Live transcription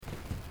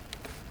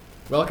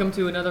Welcome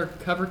to another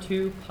Cover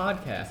 2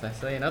 podcast. I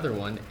say another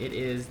one. It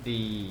is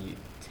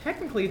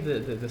technically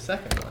the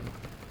second one,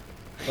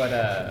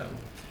 but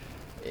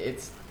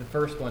it's the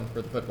first one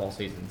for the football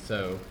season.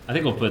 So I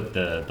think we'll put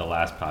the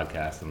last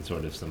podcast on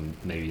sort of some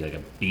maybe like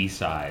a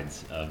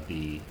B-sides of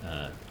the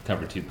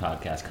Cover 2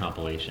 podcast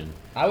compilation.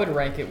 I would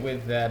rank it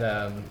with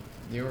that.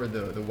 You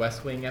remember the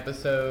West Wing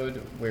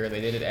episode where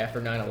they did it after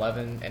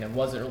 9/11, and it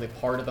wasn't really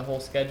part of the whole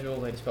schedule.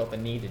 They just felt the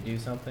need to do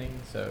something.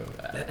 So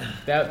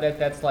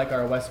that's like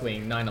our West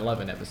Wing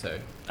 9/11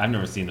 episode. I've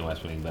never seen the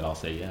West Wing, but I'll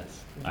say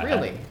yes.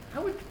 Really?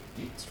 How would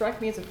you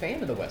strike me as a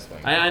fan of the West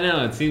Wing? I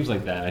know, it seems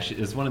like that.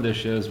 It's one of those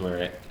shows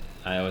where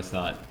I always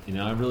thought,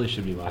 I really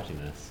should be watching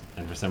this,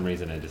 and for some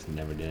reason I just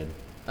never did.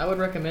 I would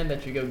recommend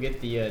that you go get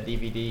the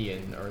DVD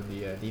or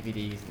the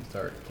DVDs and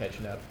start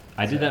catching up.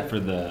 I did that for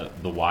the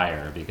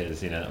Wire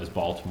because that was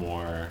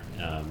Baltimore,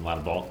 a lot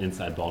of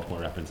inside Baltimore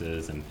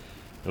references, and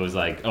it was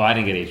like, I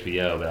didn't get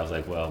HBO, but I was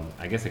like, well,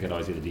 I guess I could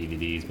always get the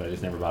DVDs, but I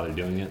just never bothered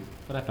doing it.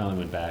 But I finally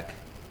went back.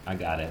 I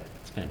got it.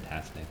 It's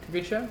fantastic.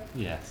 Good show?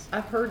 Yes.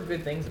 I've heard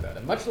good things about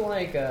it. Much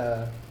like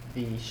The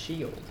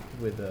Shield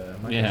with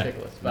Michael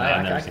Chiklis, but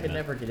I could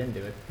never get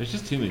into it. There's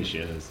just too many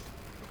shows.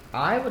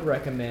 I would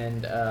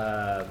recommend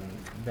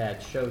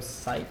that show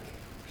Psyched.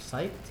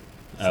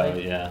 Oh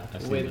yeah,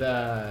 I've seen with it.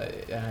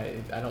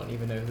 I don't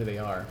even know who they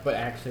are, but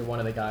actually one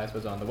of the guys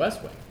was on The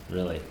West Wing.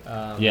 Really?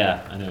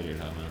 Yeah, I know what you're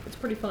talking about. It's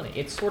pretty funny.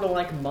 It's sort of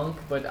like Monk,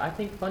 but I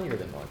think funnier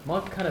than Monk.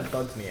 Monk kind of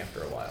bugs me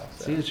after a while.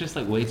 So. See, it's just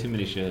like way too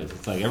many shows.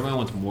 It's like everyone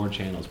wants more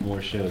channels,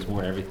 more shows,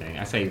 more everything.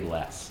 I say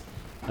less.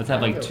 Let's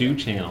have like 2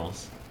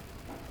 channels.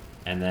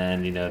 And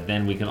then,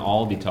 then we can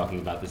all be talking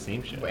about the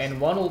same shows. And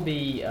one will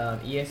be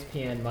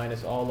ESPN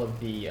minus all of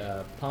the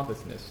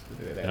pompousness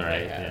that they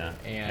right, have.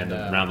 Yeah. And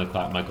the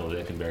round-the-clock Michael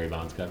Vick and Barry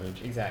Bonds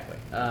coverage. Exactly.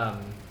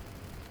 I'm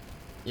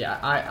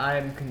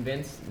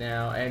convinced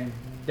now, and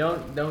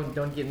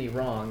don't get me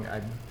wrong,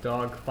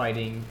 dog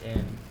fighting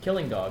and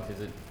killing dogs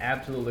is an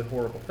absolutely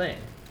horrible thing.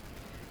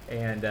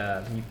 And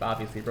he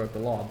obviously broke the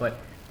law. But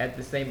at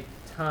the same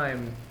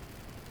time,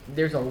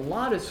 there's a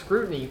lot of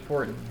scrutiny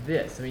for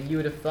this. I mean, you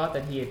would have thought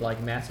that he had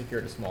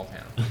massacred a small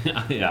town.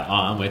 Yeah,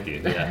 I'm with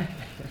you. Yeah,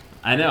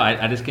 I know.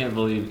 I just can't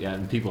believe.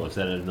 And people have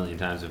said it a million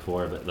times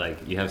before,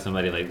 but you have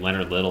somebody like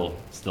Leonard Little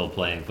still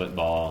playing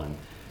football, and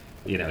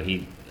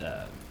he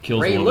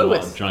kills Ray a woman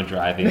Lewis. while drunk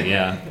driving.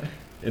 Yeah,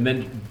 and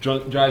then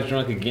drives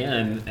drunk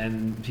again,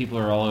 and people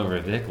are all over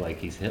Vic like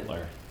he's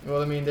Hitler.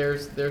 Well, I mean,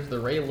 there's the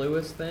Ray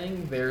Lewis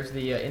thing. There's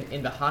the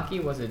in the hockey,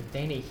 was it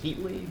Danny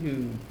Heatley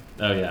who?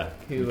 Oh yeah,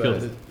 who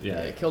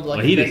killed well,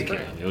 he didn't kill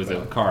him. It was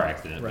a car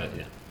accident, right.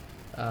 But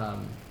yeah.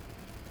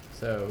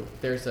 So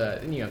there's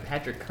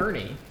Patrick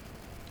Kearney.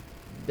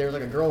 There's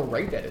a girl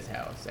raped at his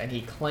house, and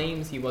he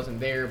claims he wasn't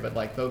there, but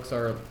folks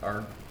are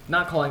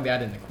not calling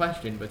that into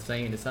question, but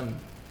saying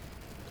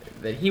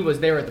that he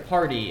was there at the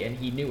party and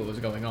he knew what was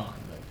going on.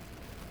 But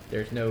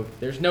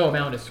there's no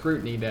amount of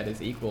scrutiny that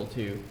is equal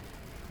to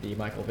the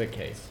Michael Vick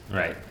case.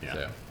 Right. Yeah.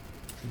 So,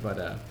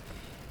 but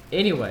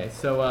anyway,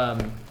 so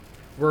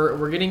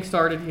we're getting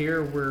started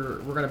here. We're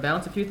going to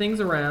bounce a few things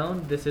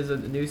around. This is a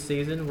new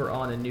season. We're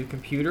on a new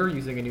computer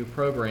using a new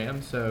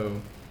program, so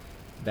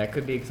that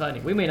could be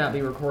exciting. We may not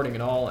be recording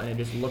at all, and it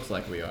just looks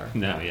like we are.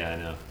 No. Yeah, I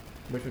know.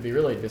 Which would be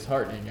really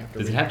disheartening after.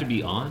 Does it have to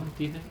be on?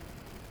 Do you think?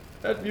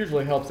 That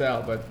usually helps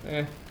out, but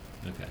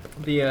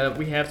Okay.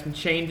 We have some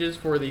changes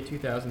for the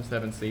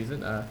 2007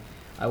 season.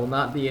 I will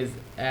not be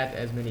at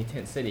as many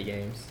Tent City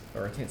games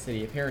or Tent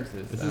City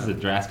appearances. This is a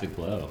drastic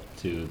blow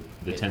to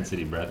the Tent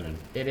City brethren.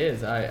 It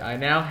is. I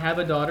now have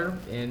a daughter.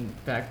 In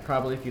fact,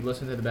 probably if you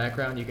listen to the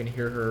background, you can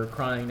hear her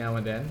crying now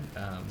and then.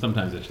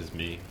 Sometimes it's just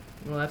me.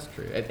 Well, that's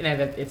true. And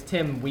it's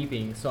Tim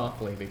weeping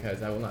softly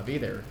because I will not be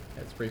there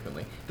as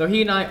frequently. Though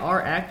he and I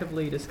are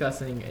actively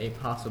discussing a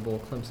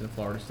possible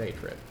Clemson-Florida State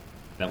trip.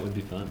 That would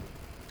be fun.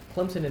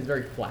 Clemson is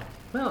very flat.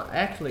 Well,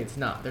 actually, it's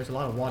not. There's a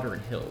lot of water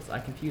and hills. I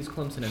confuse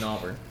Clemson and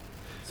Auburn.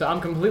 So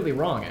I'm completely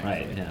wrong,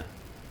 actually. Right,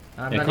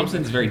 yeah.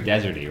 Clemson's very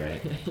deserty,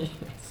 right?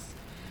 Yes.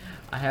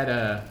 I had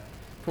a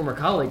former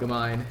colleague of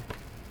mine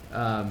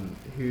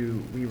who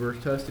we were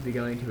supposed to be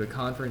going to a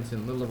conference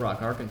in Little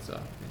Rock, Arkansas.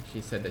 And she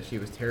said that she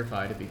was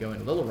terrified to be going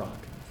to Little Rock.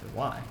 And I said,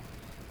 why?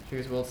 She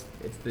goes, well,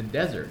 it's the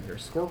desert.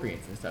 There's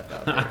scorpions and stuff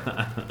out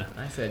there.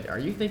 I said, are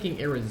you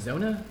thinking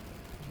Arizona?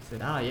 She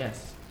said,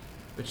 yes.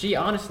 But she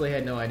honestly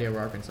had no idea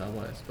where Arkansas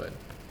was, but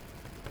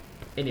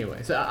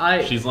anyway,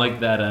 so she's like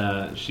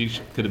that. She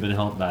could have been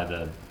helped by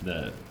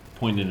the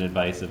pointed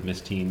advice of Miss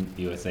Teen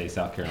USA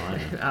South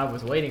Carolina. I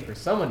was waiting for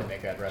someone to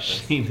make that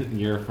reference.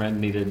 Your friend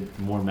needed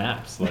more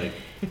maps.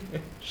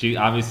 She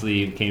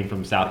obviously came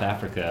from South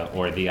Africa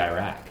or the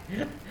Iraq.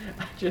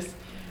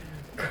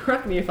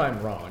 Correct me if I'm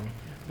wrong,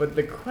 but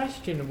the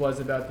question was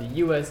about the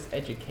U.S.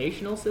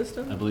 educational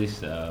system? I believe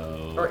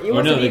so. Or it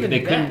wasn't even they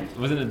that. Couldn't.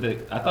 Wasn't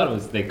it? I thought it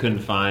was they couldn't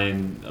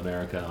find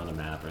America on a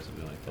map or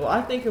something like that. Well,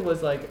 I think it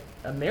was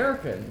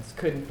Americans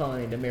couldn't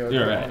find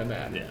America on a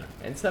map, yeah.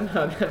 And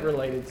somehow that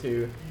related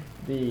to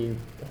the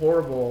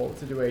horrible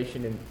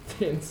situation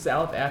in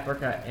South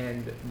Africa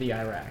and the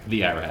Iraq.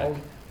 The Iraq.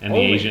 And the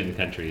Asian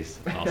countries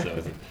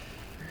also.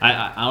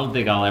 I don't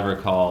think I'll ever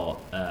call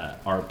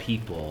our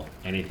people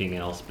anything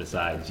else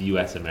besides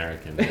U.S.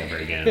 Americans ever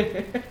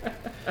again.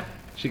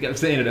 She kept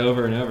saying it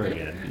over and over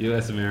again.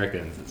 U.S.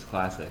 Americans. It's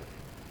classic.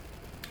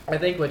 I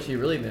think what she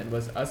really meant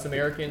was us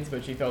Americans,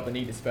 but she felt the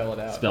need to spell it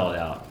out. Spell it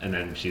out. And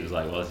then she was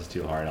like, well, this is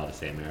too hard. I'll just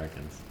say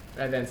Americans.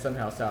 And then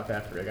somehow South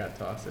Africa got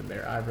tossed in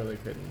there. I really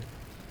couldn't.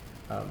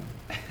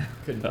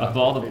 Of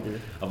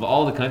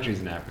all the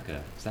countries in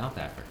Africa, South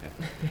Africa.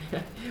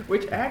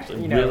 Which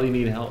actually, really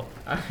need help.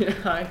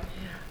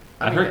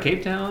 I've heard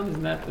Cape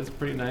Town, that's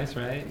pretty nice,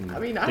 right? And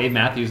Dave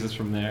Matthews is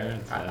from there.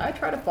 I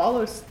try to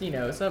follow, some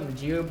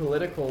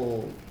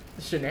geopolitical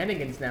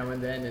shenanigans now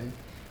and then, and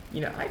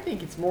I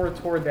think it's more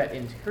toward that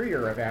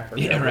interior of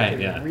Africa. Yeah, right.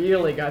 Yeah.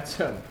 Really got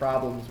some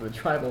problems with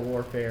tribal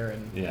warfare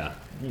and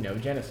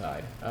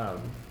genocide.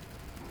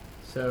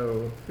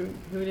 So who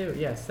knew?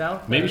 Yeah,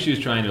 South. Maybe she was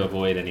trying to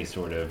avoid any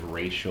sort of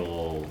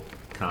racial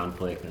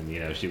conflict,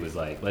 and she was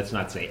like, let's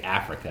not say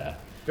Africa.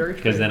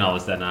 Because then all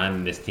of a sudden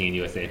I'm Miss Teen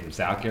USA from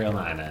South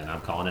Carolina and I'm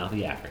calling out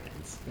the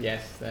Africans.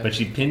 Yes. But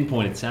she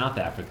pinpointed South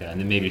Africa, and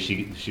then maybe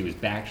she could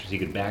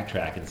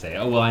backtrack and say,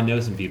 oh well, I know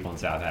some people in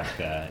South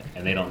Africa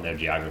and they don't know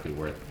geography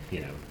worth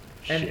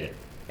shit.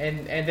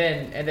 And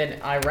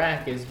then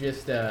Iraq is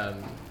just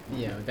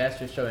that's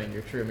just showing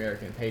your true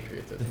American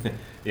patriotism.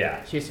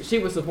 Yeah. She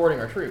was supporting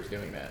our troops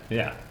doing that.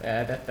 Yeah.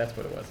 That's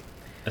what it was.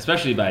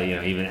 Especially by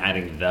even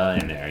adding the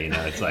in there,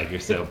 it's like you're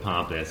so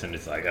pompous, and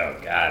it's like, oh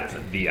god, it's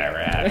the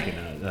Iraq,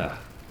 Ugh.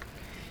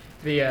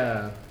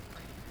 This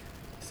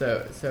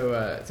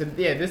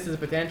is a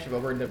potential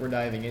what we're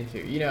diving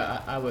into.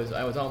 I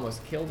was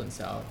almost killed in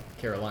South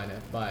Carolina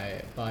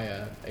by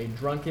a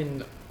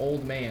drunken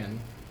old man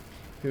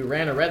who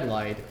ran a red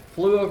light,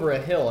 flew over a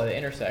hill at an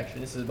intersection.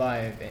 This is by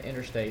an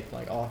interstate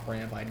off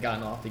ramp. I'd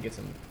gotten off to get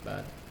something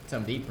to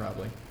eat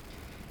probably.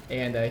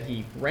 And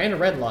he ran a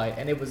red light,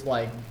 and it was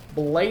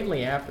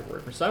blatantly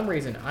afterward. For some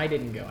reason, I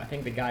didn't go. I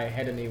think the guy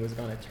ahead of me was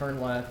going to turn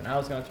left, and I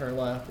was going to turn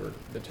left. We're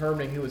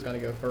determining who was going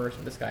to go first,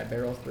 and this guy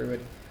barrels through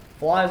it,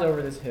 flies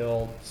over this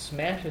hill,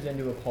 smashes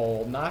into a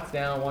pole, knocks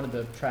down one of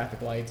the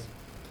traffic lights.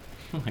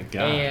 Oh my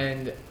God.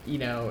 And,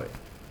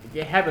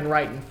 it happened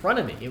right in front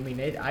of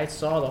me. I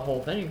saw the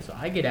whole thing, so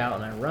I get out,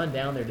 and I run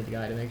down there to the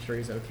guy to make sure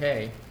he's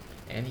okay.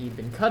 And he'd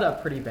been cut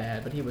up pretty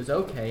bad, but he was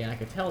okay, and I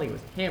could tell he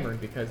was hammered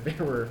because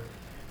there were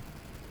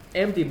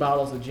empty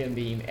bottles of Jim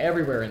Beam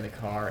everywhere in the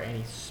car, and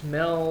he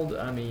smelled,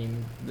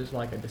 just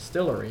like a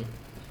distillery.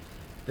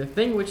 The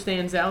thing which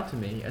stands out to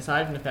me,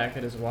 aside from the fact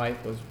that his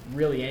wife was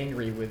really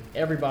angry with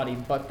everybody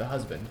but the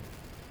husband,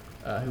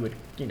 who had,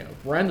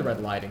 run the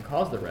red light and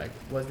caused the wreck,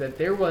 was that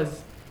there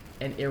was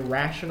an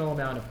irrational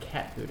amount of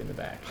cat food in the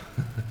back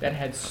that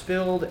had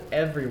spilled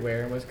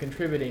everywhere and was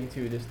contributing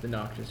to the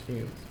noxious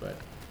fumes. But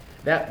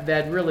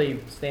that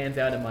really stands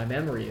out in my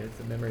memory as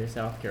the memory of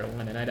South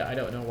Carolina, and I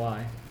don't know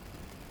why.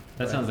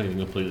 That sounds like a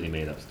completely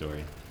made-up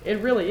story. It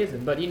really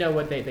isn't, but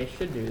what they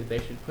should do is they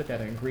should put that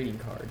on greeting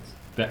cards.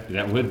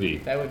 That would be.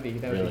 That would be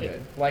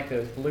good. Like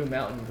those Blue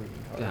Mountain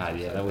greeting cards. God,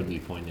 yeah, that would be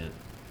poignant.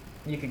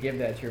 You could give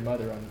that to your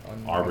mother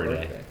on Arbor your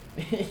Day.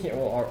 birthday. Yeah,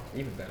 well,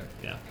 even better.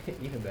 Yeah.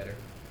 Even better.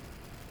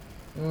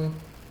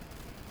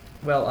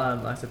 Well,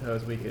 I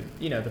suppose we could.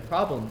 The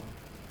problem,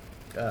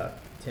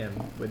 Tim,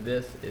 with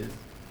this is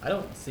I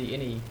don't see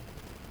any.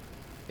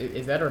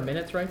 Is that our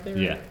minutes right there?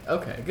 Yeah.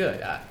 Okay,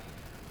 good.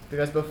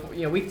 Because before,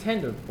 we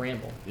tend to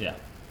ramble. Yeah.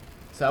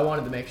 So I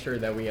wanted to make sure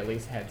that we at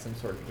least had some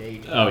sort of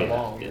gauge of how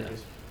long we're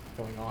just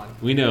going on.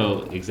 We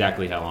know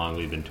exactly how long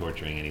we've been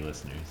torturing any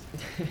listeners.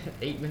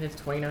 8 minutes,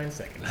 29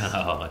 seconds.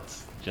 Oh,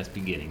 it's just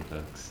beginning,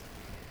 folks.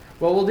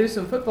 Well, we'll do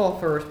some football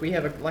first. We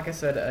have, like I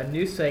said, a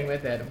new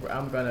segment that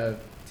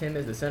Tim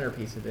is the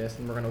centerpiece of this,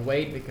 and we're going to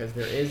wait because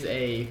there is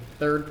a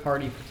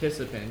third-party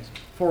participant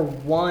for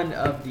one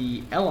of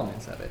the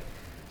elements of it.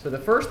 So the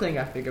first thing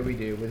I figure we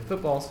do with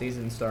football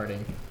season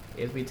starting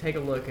is we take a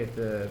look at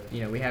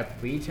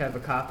we each have a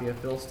copy of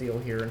Phil Steele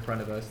here in front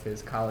of us,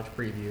 his college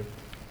preview,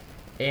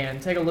 and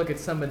take a look at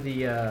some of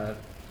the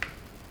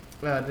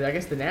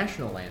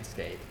national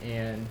landscape.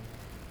 And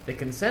the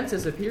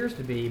consensus appears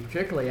to be,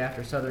 particularly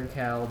after Southern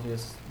Cal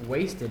just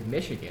wasted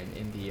Michigan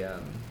in the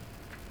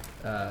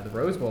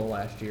Rose Bowl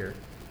last year,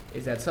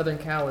 is that Southern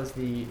Cal is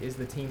the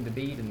team to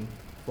beat, and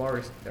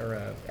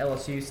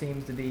LSU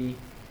seems to be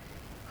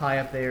high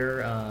up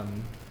there.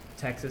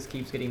 Texas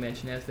keeps getting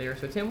mentioned as there.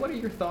 So, Tim, what are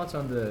your thoughts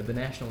on the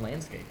national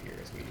landscape here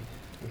as we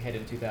head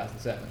into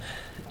 2007?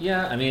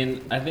 Yeah,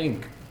 I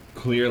think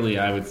clearly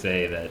I would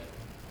say that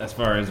as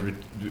far as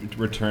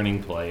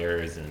returning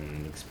players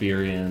and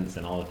experience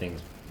and all the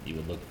things you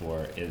would look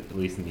for, at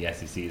least in the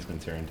SEC is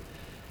concerned,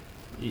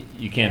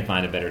 you can't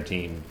find a better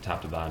team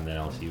top to bottom than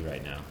LSU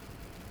right now.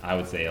 I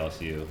would say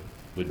LSU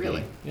would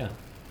really? Be. Yeah.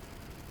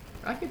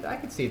 I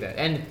could see that.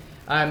 And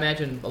I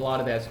imagine a lot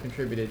of that's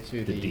contributed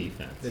to the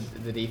defense.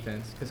 The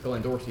defense, because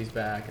Glenn Dorsey's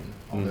back and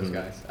all those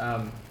guys.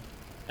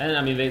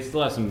 And they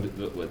still have some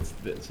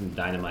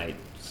dynamite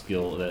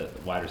skill. The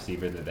wide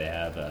receiver that they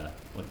have,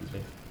 what's his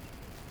name?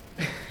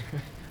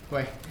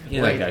 Wait,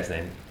 that guy's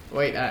name.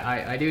 Wait,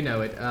 I do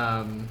know it.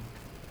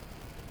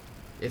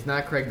 It's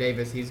not Craig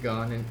Davis. He's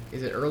gone. And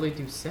is it Early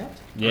Doucette?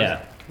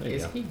 Yeah.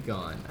 Is he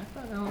gone?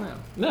 I don't know.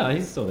 No,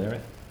 he's still there,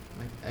 right?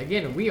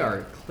 Again, we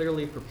are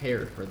clearly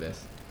prepared for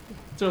this.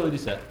 It's early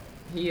Doucette.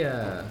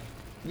 Yeah,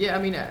 I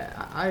mean,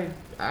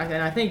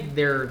 I think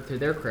to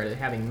their credit,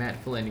 having Matt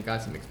Flynn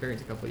got some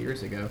experience a couple of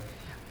years ago,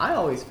 I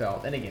always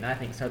felt, and again, I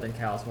think Southern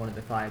Cal is one of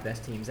the 5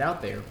 best teams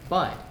out there,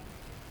 but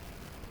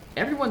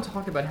everyone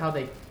talked about how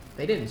they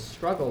didn't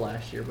struggle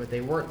last year, but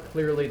they weren't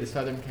clearly the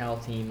Southern Cal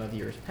team of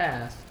years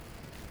past,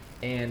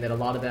 and that a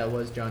lot of that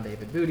was John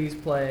David Booty's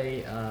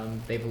play.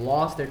 They've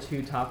lost their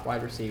 2 top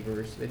wide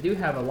receivers. They do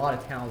have a lot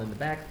of talent in the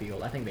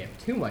backfield. I think they have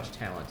too much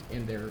talent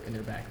in their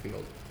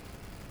backfield.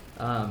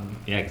 Yeah,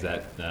 because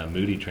that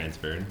Moody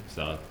transferred,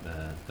 saw it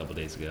a couple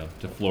days ago,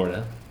 to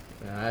Florida.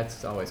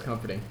 That's always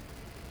comforting.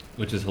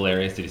 Which is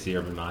hilarious. Did you see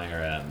Urban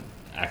Meyer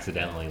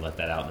accidentally let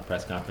that out in the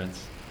press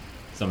conference?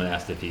 Someone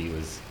asked if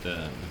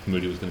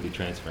Moody was going to be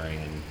transferring,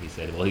 and he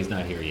said, well, he's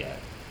not here yet.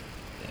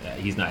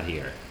 He's not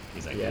here.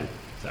 He's like, yeah.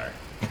 Sorry.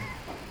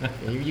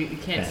 You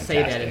can't Fantastic.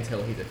 say that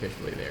until he's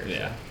officially there.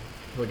 Yeah. So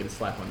he'll get a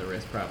slap on the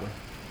wrist, probably.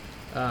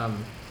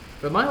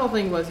 But my whole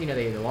thing was,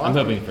 they lost. I'm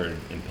hoping for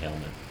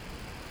impalement.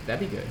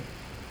 That'd be good.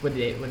 Would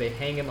they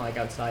hang him like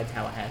outside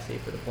Tallahassee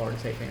for the Florida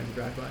State fans to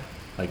drive by?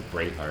 Like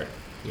Braveheart.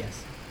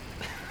 Yes.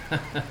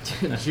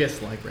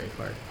 Just like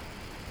Braveheart.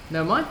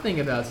 Now, my thing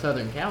about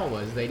Southern Cal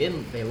was they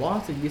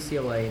lost to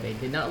UCLA. They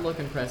did not look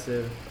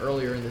impressive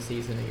earlier in the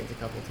season against a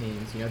couple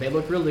teams. They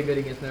looked really good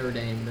against Notre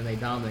Dame, and then they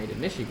dominated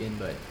Michigan.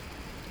 But,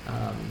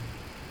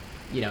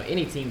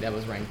 any team that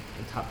was ranked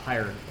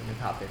higher in the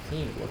top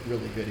 15 looked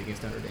really good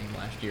against Notre Dame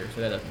last year.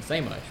 So that doesn't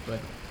say much. But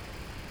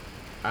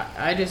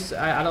I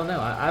don't know.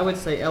 I would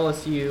say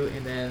LSU,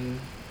 and then,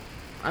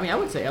 I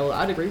would say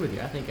I'd agree with you.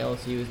 I think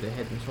LSU is the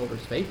head and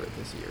shoulders favorite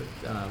this year.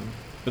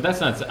 But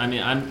that's not.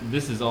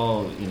 This is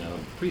all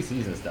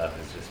preseason stuff.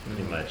 Is just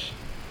pretty much.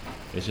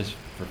 It's just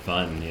for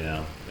fun.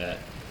 That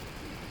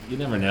you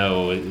never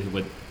know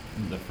which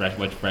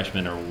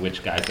freshmen or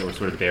which guys that were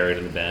sort of buried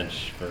on the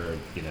bench for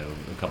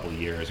a couple of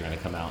years are going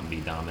to come out and be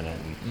dominant.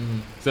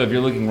 And so if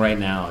you're looking right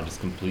now, just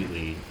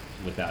completely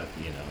without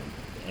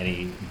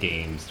any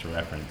games to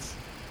reference,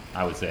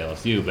 I would say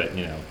LSU. But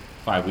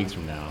 5 weeks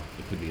from now,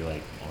 it could be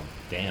like, well,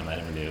 damn, I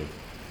never knew.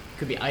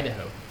 Could be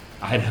Idaho.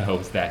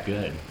 Idaho's that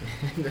good.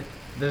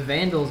 The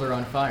Vandals are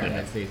on fire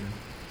that season.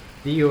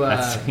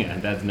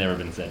 That's never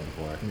been said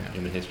before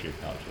in the history of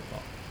college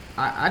football.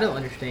 I don't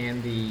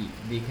understand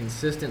the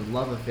consistent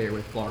love affair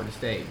with Florida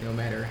State. No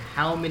matter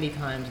how many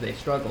times they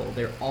struggle,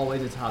 they're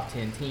always a top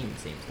 10 team, it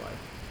seems like.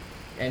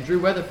 And Drew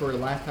Weatherford,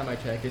 last time I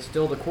checked, is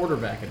still the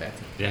quarterback of that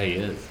team. Yeah, he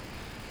is.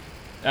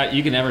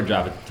 You can never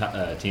drop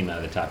a team out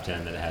of the top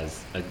 10 that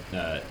has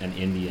an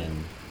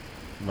Indian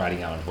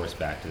riding out on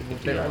horseback to the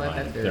 50-yard line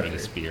and throwing a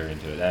spear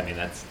into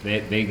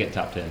it. They get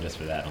top 10 just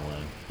for that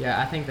alone. Yeah,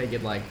 I think they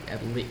get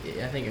at least.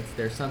 I think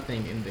there's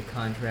something in the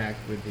contract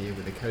with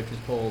the coaches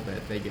poll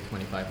that they get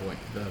 25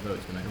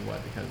 votes no matter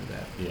what because of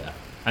that. Yeah,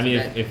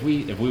 if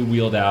we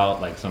wheeled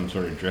out like some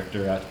sort of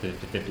drifter out to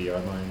the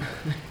 50-yard line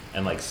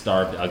and like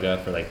starved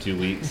UGA for like 2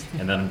 weeks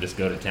and then just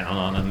go to town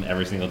on them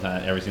every single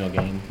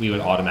game, we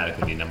would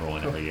automatically be number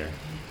 1 every year.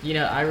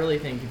 I really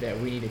think that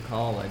we need to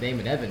call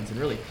Damon Evans and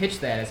really pitch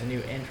that as a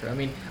new intro.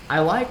 I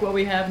like what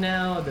we have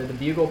now, the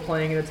bugle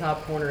playing in the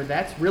top corner.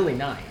 That's really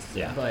nice.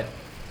 Yeah. But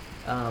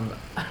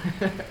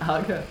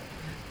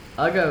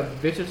Uga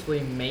viciously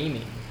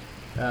maiming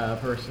a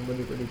person would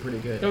be pretty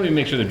good. Don't we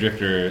make sure the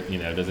drifter,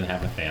 doesn't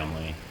have a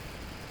family,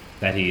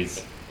 that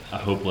he's a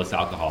hopeless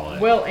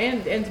alcoholic? Well,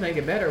 and to make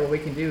it better, what we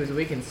can do is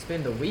we can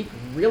spend a week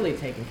really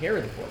taking care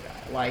of the poor guy.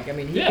 Can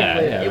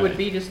live. It would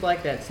be just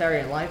like that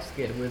Saturday Night Live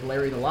skit with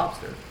Larry the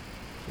Lobster,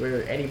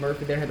 where Eddie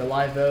Murphy there had the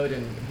live vote,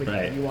 and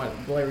do you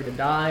want Larry to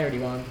die or do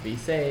you want him to be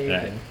saved?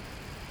 Right.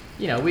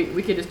 And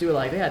we could just do it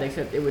like that,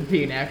 except it would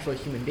be an actual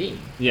human being.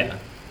 Yeah.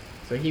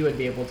 So he would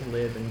be able to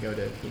live and go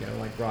to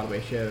like Broadway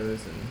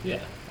shows and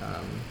yeah.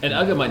 And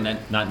Uga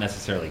might not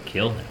necessarily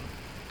kill him.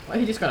 Well,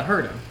 he just gonna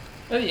hurt him.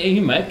 He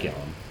might kill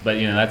him, but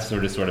that's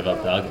sort of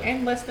up to Uga.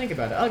 And let's think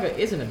about it. Uga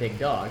isn't a big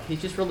dog.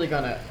 He's just really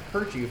gonna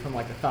hurt you from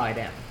like the thigh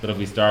down. But if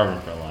we starve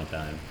him for a long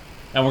time,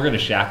 and we're gonna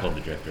shackle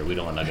the drifter, we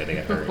don't want Uga to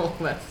get hurt.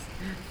 Well,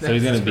 so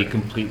he's gonna be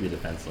completely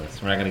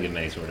defenseless. We're not gonna give him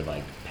any sort of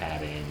like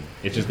padding.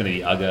 It's just gonna be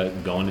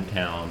Uga going to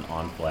town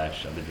on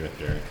flesh of the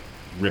drifter,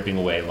 ripping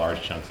away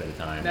large chunks at a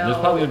time. There's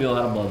probably gonna be a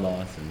lot of blood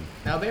loss.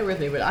 Now bear with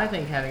me, but I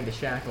think having the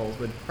shackles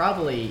would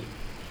probably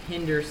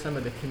hinder some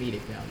of the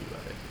comedic value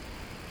of it.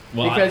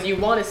 Well, because you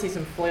want to see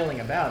some flailing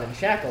about. In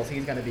shackles,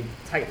 he's going to be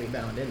tightly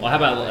bound in. Well, how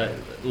about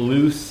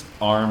loose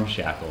arm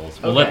shackles?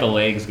 We'll let the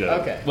legs go.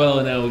 Okay.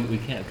 Well, no, we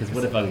can't, because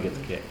what if Uga gets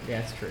kicked? Yeah,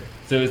 that's true.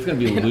 So it's going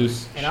to be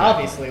loose. And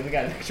obviously, we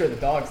got to make sure the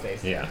dog stays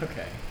safe. Yeah.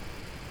 Okay.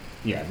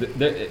 Yeah,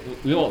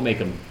 we won't make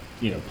him,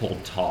 pull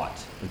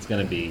taut. There's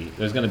going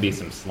to be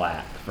some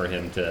slack for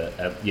him to,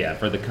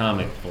 for the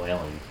comic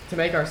flailing. To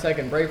make our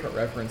second Braveheart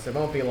reference, it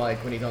won't be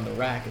like when he's on the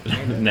rack at the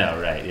end of it. No,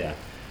 right, yeah.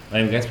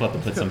 I guess we'll have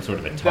to put some sort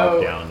of a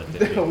tarp down.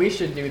 We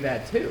should do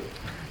that too.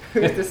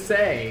 Who's to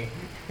say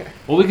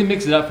Well, we can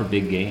mix it up for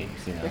big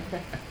games,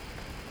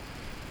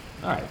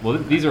 All right. Well,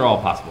 these are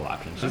all possible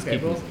options. Just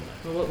keep these in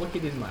mind. We'll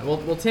keep these in mind.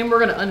 Well, Tim, we're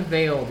going to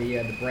unveil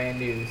the brand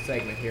new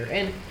segment here,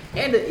 and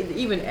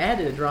even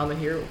added a drama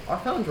here. Our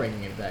phone's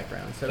ringing in the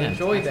background, so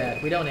enjoy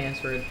that. We don't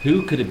answer it.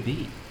 Who could it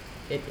be?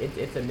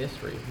 It's a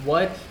mystery.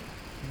 What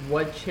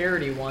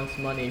charity wants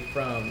money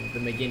from the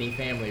McGinney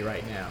family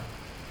right now?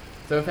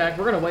 So, in fact,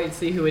 we're going to wait and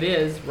see who it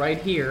is right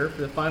here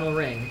for the final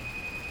ring.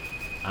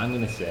 I'm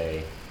going to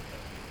say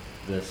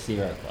the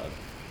Sierra Club.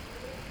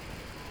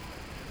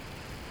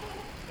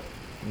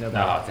 No,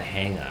 it's a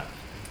hang-up.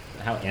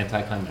 How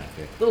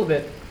anticlimactic. A little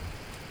bit.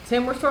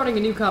 Tim, we're starting a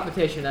new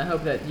competition. I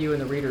hope that you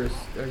and the readers,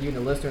 or you and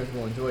the listeners,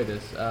 will enjoy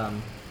this.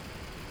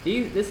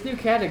 This new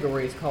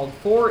category is called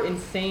 4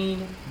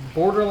 Insane,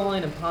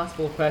 Borderline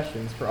Impossible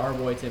Questions for our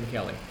boy Tim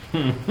Kelly,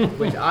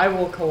 which I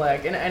will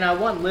collect, and I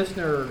want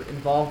listener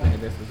involvement in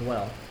this as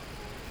well.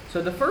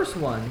 So the first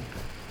one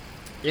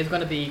is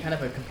going to be kind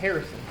of a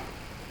comparison.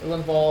 It'll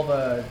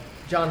involve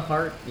John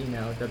Hart,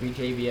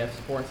 WJBF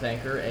sports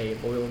anchor, a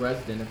loyal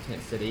resident of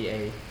Tent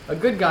City, a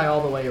good guy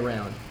all the way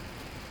around.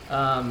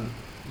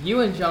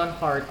 You and John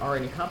Hart are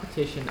in a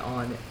competition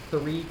on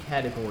 3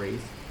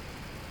 categories.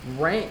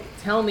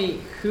 Tell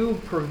me who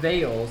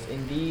prevails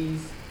in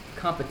these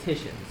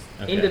competitions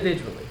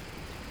individually.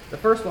 The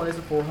first one is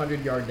a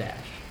 400-yard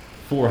dash.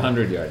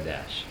 400-yard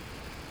dash.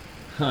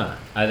 Huh.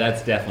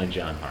 That's definitely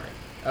John Hart.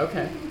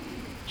 Okay.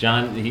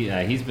 John,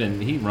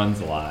 he runs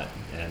a lot,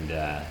 and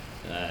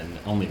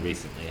only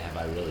recently have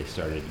I really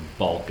started to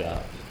bulk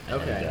up.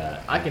 Okay.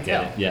 I can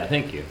tell. Yeah,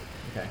 thank you.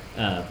 Okay.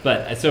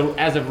 But so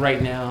as of right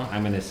now,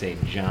 I'm going to say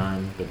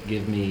John, but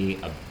give me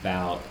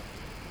about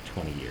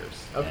 20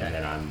 years. Okay. And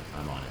then I'm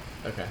on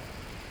it. Okay.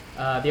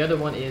 The other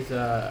one is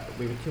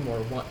we have 2 more.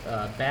 One,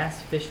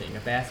 bass fishing, a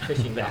bass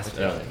fishing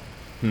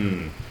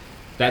competition.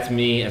 That's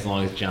me as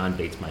long as John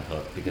baits my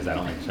hook because I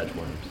don't like to touch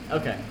worms.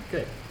 Okay,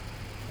 good.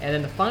 And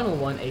then the final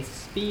one, a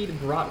speed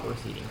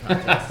bratwurst eating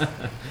contest.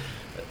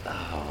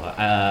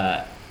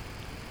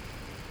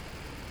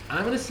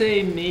 I'm going to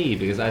say me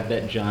because I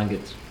bet John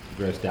gets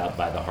grossed out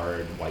by the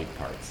hard white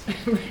parts.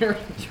 Very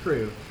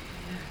true.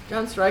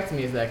 John strikes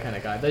me as that kind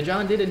of guy. Though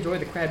John did enjoy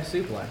the crab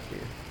soup last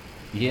year.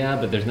 Yeah,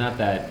 but there's not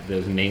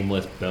those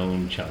nameless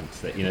bone chunks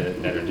that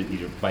that are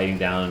you're biting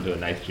down into a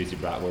nice juicy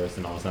bratwurst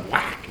and all of a sudden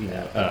whack.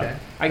 Okay.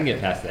 I can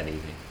get past that easy.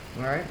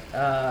 All right.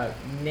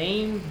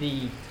 Name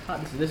the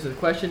top. This is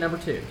question number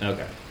 2.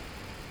 Okay.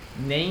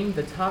 Name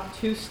the top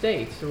 2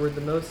 states where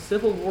the most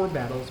Civil War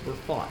battles were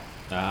fought.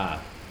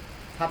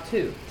 Top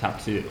 2.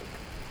 Top 2.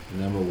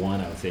 Number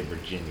 1, I would say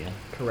Virginia.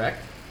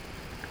 Correct.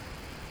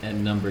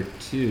 And number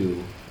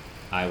 2,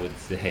 I would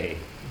say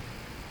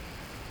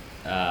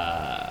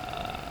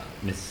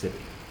Mississippi.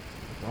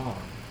 Wrong.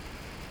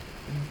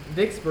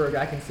 Vicksburg,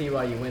 I can see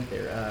why you went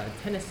there.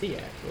 Tennessee,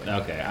 actually.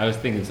 Okay, I was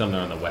thinking something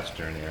on the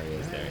western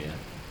areas there,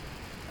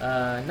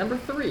 yeah. Number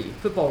 3,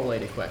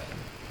 football-related question.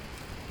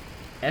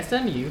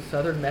 SMU,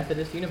 Southern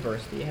Methodist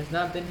University, has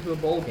not been to a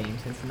bowl game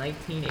since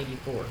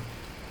 1984.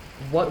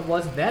 What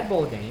was that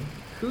bowl game?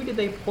 Who did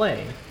they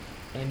play?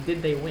 And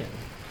did they win?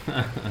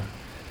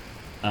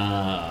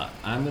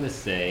 I'm going to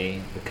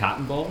say the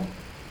Cotton Bowl.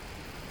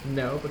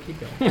 No, but keep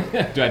going.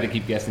 Do I have to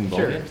keep guessing bowl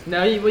games?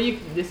 No, you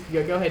just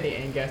go ahead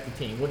and guess the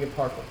team. We'll get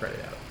partial credit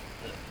out.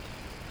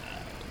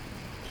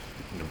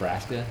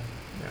 Nebraska?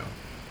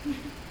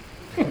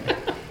 No.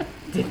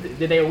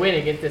 Did they win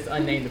against this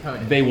unnamed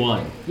opponent? They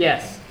won.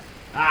 Yes.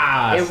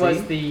 It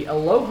was the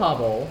Aloha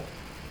Bowl.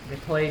 They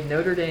played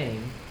Notre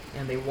Dame,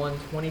 and they won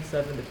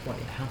 27-20.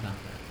 How about that?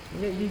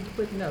 Yeah, you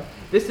wouldn't know.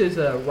 This is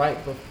right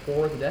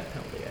before the death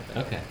penalty, I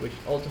think. Okay. Which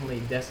ultimately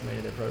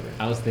decimated their program.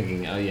 I was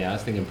thinking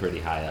pretty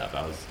high up.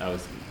 I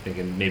was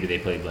thinking maybe they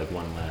played like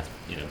one last,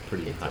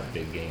 pretty hot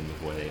big game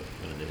before they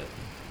went into death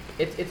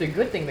penalty. It's a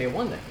good thing they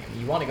won that game.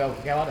 You want to go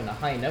out on a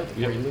high note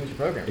before you lose your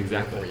program for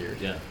exactly. 4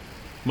 years. Yeah.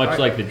 Much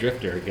like the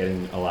Drifter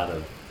getting a lot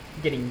of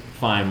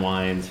fine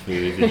wines,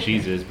 foods, and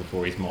cheeses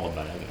before he's mauled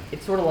by other.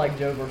 It's sort of like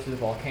Joe versus the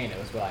volcano,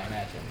 is what I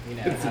imagine.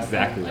 It's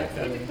exactly like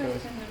that.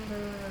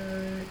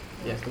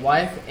 Yes, the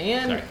wife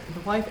and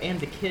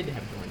the kid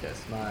have joined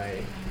us.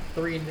 My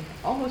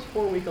almost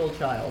 4-week-old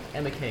child,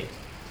 Emma Kate.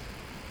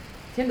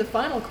 Tim, the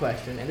final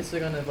question, and this is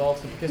going to involve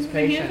some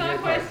participation.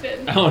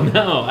 Oh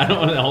no, I don't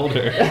want to hold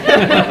her.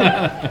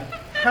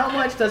 How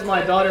much does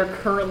my daughter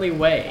currently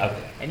weigh?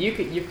 Okay. And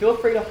you feel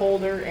free to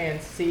hold her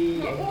and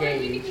see and Or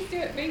gauge. you can just do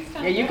it based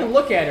on You can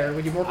look at her.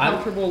 Would you be more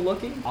comfortable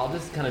looking? I'll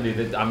just kind of do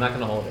this. I'm not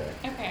going to hold her.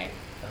 Okay.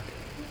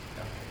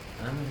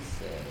 I'm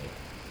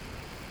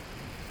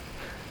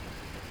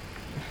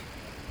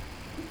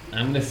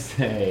going to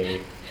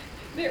say...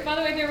 By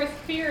the way, there was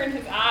fear in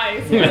his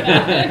eyes.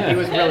 He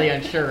was really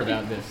unsure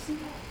about this.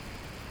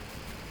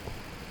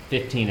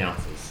 15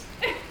 ounces.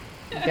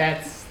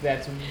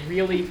 That's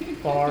really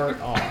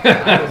far off.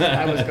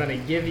 I was going to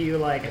give you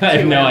like a 2 I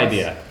have no ounce.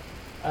 idea.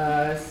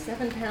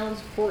 7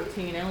 pounds,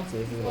 14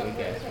 ounces is what we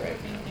guess right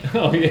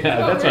now. Oh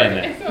yeah, that's what I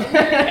meant. That's what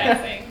we're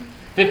guessing.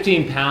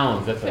 15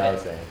 pounds, that's what I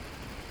was saying.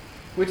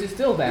 Which is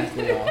still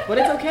vastly off, but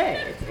it's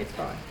okay. It's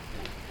fine.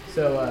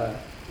 So,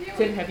 Yeah,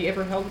 Tim, have you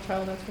ever held a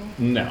child that small?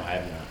 No, I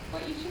have not.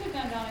 What you should have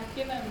done, Don, is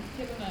give him a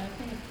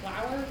thing of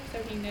flour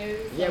so he knows.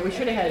 Yeah, we like,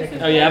 should have okay, had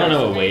this a- Oh is yeah, I don't what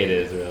know this what weight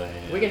is. is really.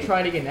 We can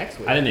try it again next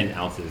week. I didn't in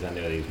ounces. I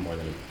knew that she's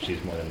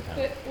more than a pound.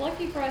 But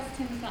lucky for us,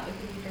 Tim's not the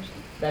pediatrician.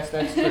 That's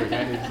true.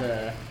 That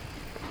is.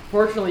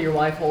 Fortunately, your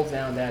wife holds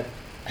down that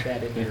in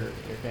your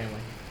family.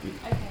 Okay,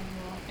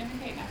 well,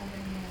 imitate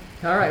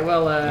now. All right.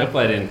 Well.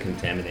 Hopefully I didn't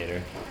contaminate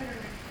her.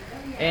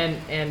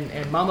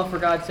 And Mama, for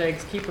God's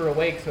sakes, keep her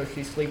awake so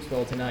she sleeps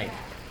well tonight.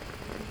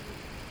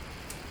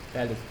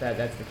 That's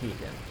the key,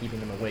 Tim. Keeping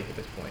them awake at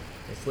this point.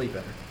 They sleep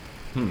better.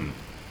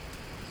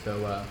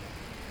 So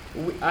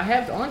I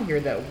have on here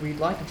that we'd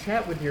like to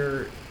chat with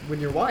your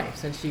wife,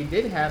 since she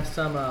did have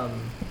some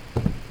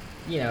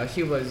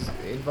she was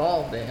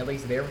involved at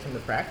least there for some of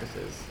the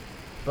practices,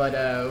 but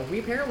we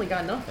apparently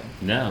got nothing.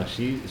 No,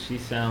 she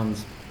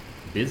sounds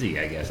busy.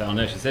 I guess I don't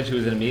know. She said she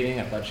was in a meeting.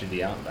 I thought she'd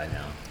be out by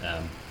now.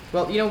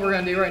 Well, you know what we're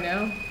gonna do right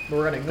now?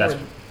 We're gonna ignore.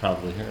 That's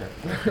probably her.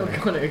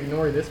 We're gonna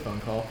ignore this phone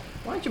call.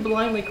 Why don't you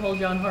blindly call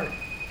John Hart?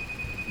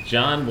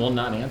 John will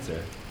not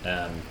answer,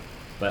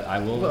 but I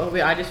will. Well,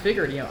 I just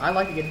figured, I'd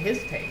like to get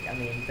his take. I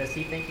mean, does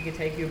he think he could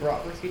take you a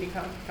bratwurst eating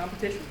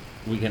competition?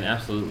 We can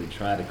absolutely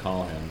try to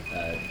call him.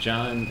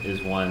 John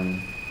is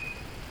one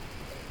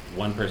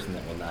person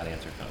that will not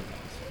answer phone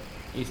calls.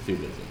 He's too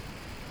busy.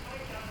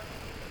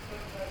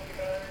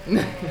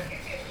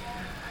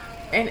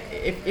 And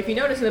if you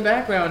notice in the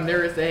background,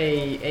 there is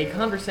a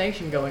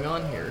conversation going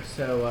on here.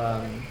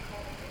 So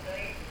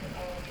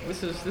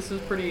this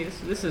is pretty.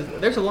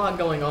 There's a lot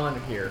going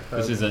on here,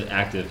 folks. This is an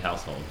active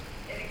household.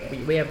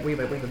 We have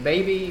a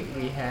baby.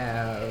 We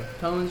have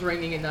phones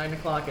ringing at 9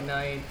 o'clock at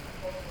night.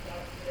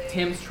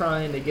 Tim's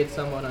trying to get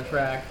someone on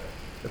track.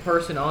 The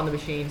person on the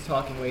machine's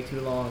talking way too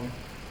long.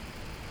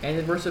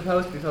 And we're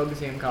supposed to be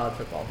focusing on college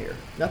football here.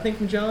 Nothing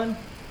from John?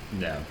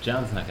 No,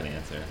 John's not going to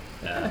answer.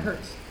 Kind of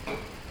hurts.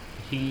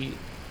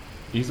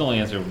 He's only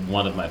answered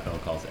one of my phone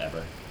calls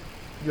ever.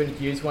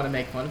 You just want to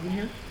make fun of him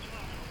here?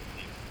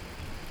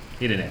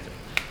 He didn't answer.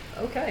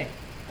 Okay.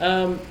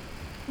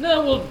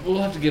 No,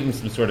 we'll have to give him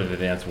some sort of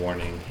advance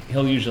warning.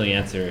 He'll usually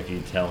answer if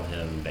you tell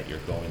him that you're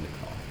going to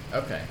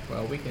call. Okay.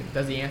 Well, we can.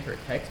 Does he answer a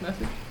text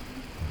message?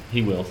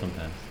 He will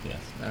sometimes. Yes.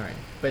 All right.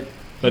 But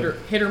But-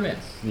 hit or miss.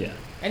 Yeah.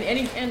 And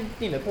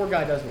the poor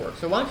guy does work.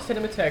 So why don't you send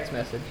him a text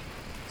message,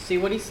 see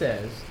what he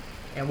says,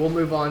 and we'll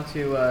move on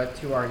to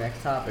our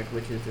next topic,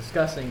 which is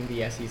discussing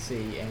the SEC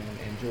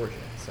and Georgia.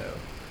 So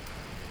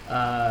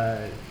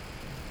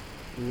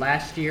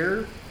last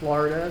year,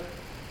 Florida,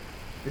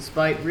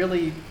 despite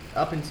really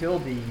up until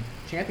the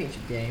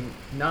championship game,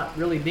 not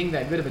really being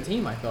that good of a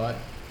team, I thought,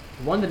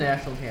 won the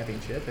national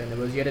championship, and there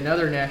was yet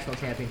another national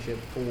championship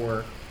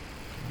for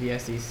the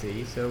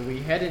SEC. So we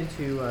head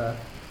into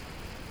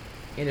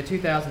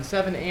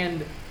 2007,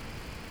 and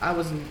I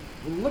was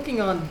looking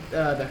on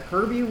the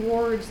Herbie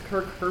Awards,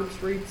 Kirk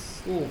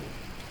Herbstreit's little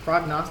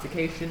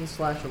prognostication /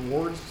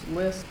 awards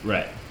list,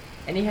 Right.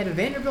 and he had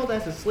Vanderbilt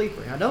as a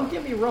sleeper. Now, don't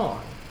get me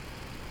wrong.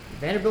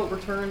 Vanderbilt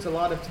returns a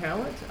lot of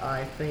talent.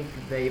 I think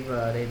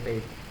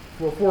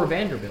for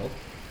Vanderbilt,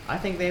 I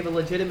think they have a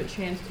legitimate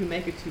chance to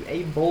make it to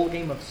a bowl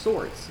game of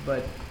sorts.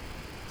 But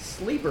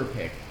sleeper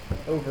pick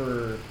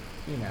over,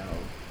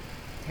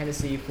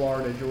 Tennessee,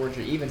 Florida,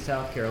 Georgia, even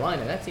South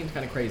Carolina, that seems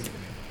kind of crazy to me.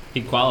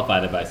 He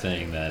qualified it by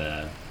saying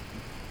that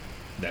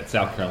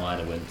South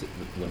Carolina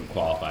wouldn't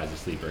qualify as a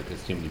sleeper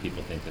because too many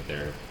people think that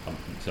they're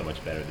so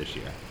much better this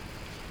year.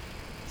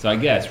 So I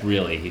guess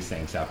really he's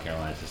saying South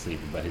Carolina's a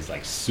sleeper, but his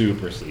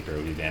super sleeper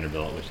would be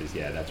Vanderbilt, which is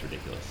that's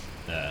ridiculous.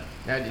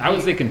 I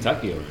would say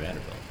Kentucky over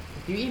Vanderbilt.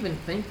 Do you even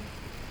think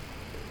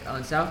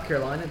on South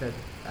Carolina that,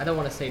 I don't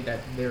want to say that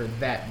they're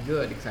that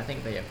good because I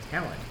think they have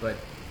talent, but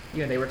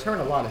they return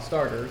a lot of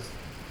starters,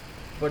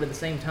 but at the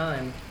same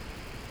time,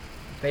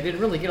 they didn't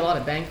really get a lot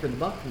of bang for the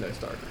buck from those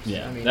starters.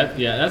 Yeah, I mean,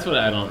 that's what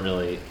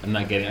I'm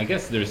not getting. I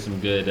guess there's some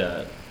good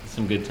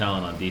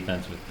talent on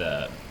defense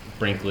with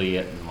Brinkley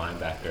at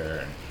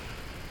linebacker,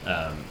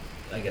 and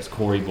I guess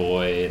Corey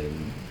Boyd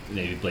and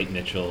maybe Blake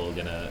Mitchell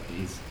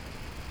he's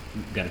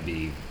gonna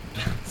be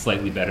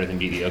slightly better than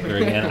mediocre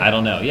again. I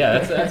don't know. Yeah,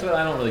 that's what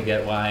I don't really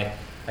get. Why?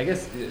 I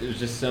guess there's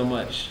just so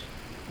much.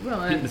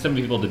 Well, some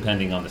people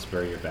depending on the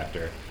Spurrier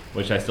factor,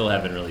 which I still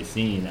haven't really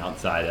seen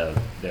outside of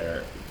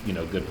their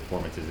good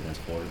performances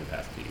against Florida the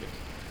past 2 years.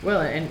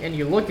 Well, and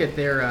you look at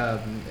their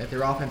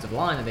offensive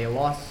line, and they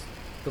lost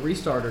 3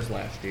 starters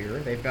last year.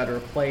 They've got to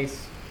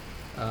replace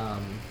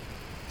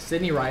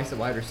Sidney Rice, the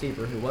wide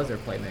receiver, who was their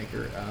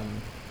playmaker.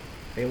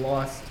 They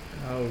lost,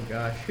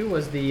 who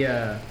was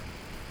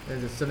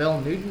is it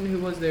Savell Newton, who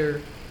was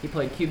he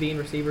played QB and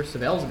receiver.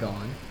 Savell's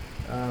gone.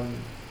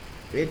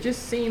 It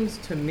just seems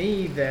to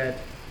me that,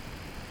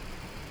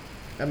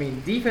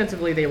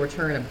 defensively they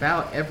return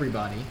about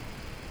everybody,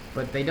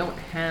 but they don't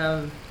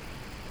have...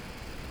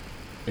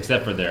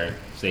 Except for their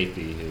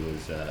safety, who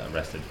was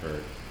arrested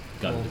for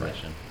gun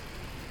possession.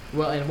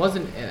 Well,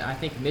 and I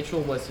think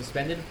Mitchell was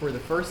suspended for the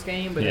first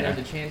game, but there's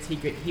a chance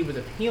he was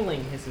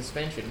appealing his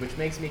suspension, which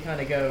makes me kind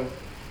of go,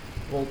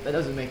 Well, that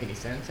doesn't make any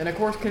sense. And of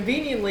course,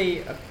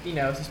 conveniently,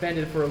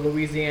 suspended for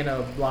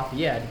Louisiana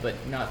Lafayette, but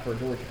not for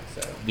Georgia.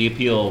 So The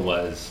appeal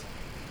was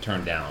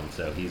turned down,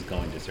 so he's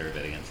going to serve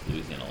it against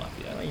Louisiana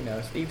Lafayette.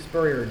 well, Steve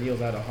Spurrier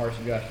deals out a harsh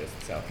justice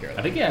in South Carolina.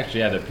 I think he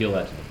actually had to appeal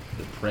that to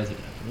the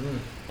president,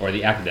 or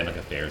the academic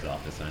affairs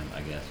office.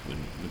 I guess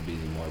would be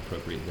the more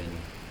appropriate venue.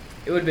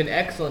 It would have been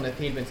excellent if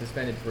he'd been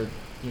suspended for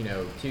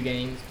 2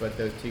 games, but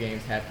those 2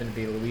 games happened to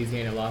be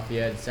Louisiana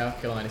Lafayette and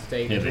South Carolina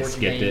State. Yeah, the they Georgia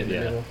skipped game it, in the yeah.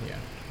 middle.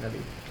 Yeah,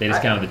 They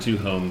just counted the 2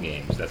 home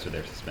games. That's what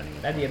they're suspending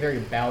it. that'd be a very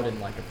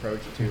Bowden-like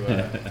approach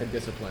to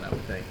discipline, I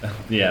would think.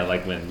 Yeah,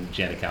 like when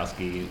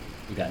Janikowski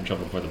got in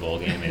trouble for the bowl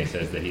game, and he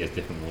says that he has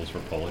different rules for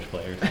Polish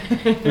players.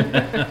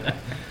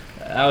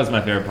 That was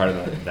my favorite part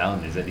of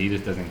Bowden, is that he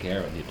just doesn't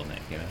care what people think.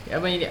 I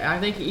mean, I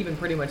think he even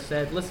pretty much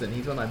said, "Listen,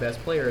 he's one of my best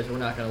players. We're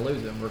not going to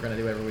lose him. We're going to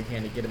do whatever we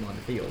can to get him on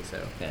the field." So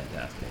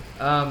Fantastic.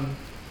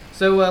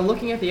 So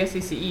looking at the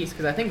SEC East,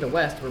 because I think the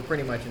West, we're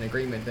pretty much in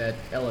agreement that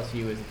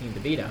LSU is the team to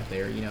beat out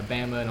there.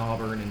 Bama and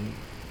Auburn and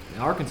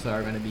Arkansas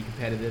are going to be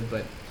competitive,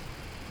 but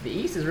the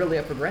East is really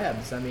up for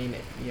grabs. I mean,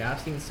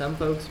 I've seen some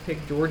folks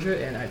pick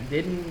Georgia, and I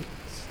didn't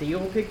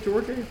Steele pick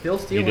Georgia. Phil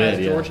Steele has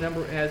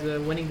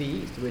Georgia winning the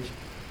East, which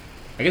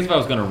I guess if I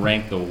was going to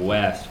rank the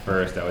West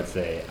first, I would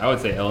say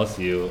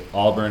LSU,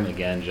 Auburn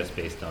again, just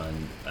based on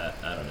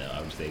I don't know.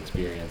 I would say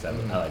experience.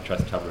 I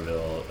trust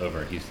Tuberville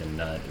over Houston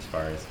Nutt as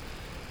far as.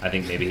 I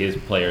think maybe his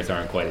players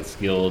aren't quite as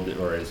skilled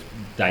or as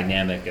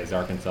dynamic as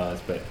Arkansas is,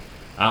 but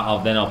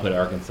I'll put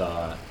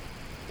Arkansas.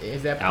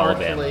 Is that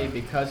partially Alabama,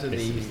 because of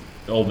the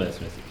Ole Miss,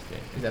 Mississippi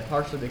State? Is that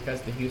partially because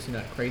of the Houston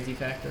Nutt crazy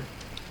factor?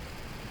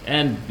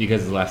 And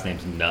because his last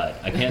name's Nutt,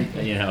 I can't.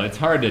 It's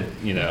hard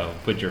to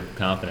put your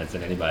confidence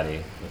in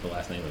anybody with the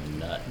last name of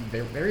Nutt.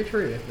 Very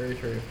true. Very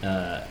true.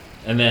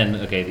 And then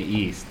the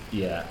East.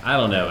 Yeah, I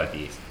don't know about the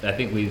East. I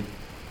think we've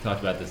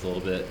talked about this a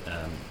little bit.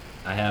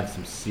 I have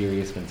some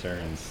serious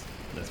concerns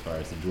as far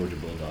as the Georgia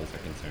Bulldogs are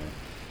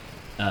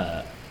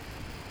concerned.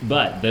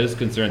 But those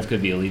concerns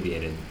could be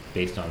alleviated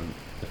based on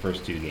the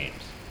first 2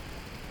 games.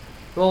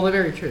 Well, they're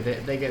very true.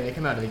 They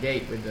come out of the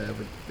gate with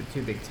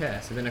 2 big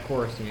tests, and then of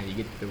course you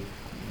get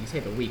you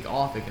take a week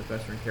off against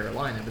Western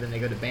Carolina, but then they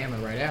go to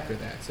Bama right after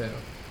that. So.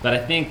 But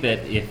I think that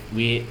if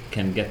we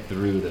can get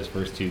through those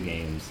first 2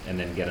 games and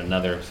then get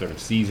another sort of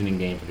seasoning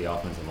game for the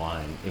offensive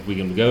line, if we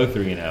can go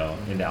through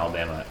into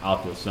Alabama,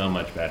 I'll feel so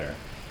much better.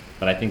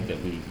 But I think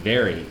that we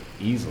very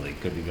easily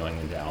could be going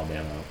into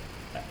Alabama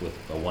with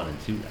a 1-2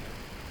 record.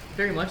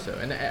 Very much so,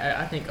 and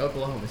I think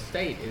Oklahoma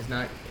State is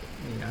not.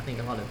 I think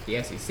a lot of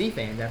the SEC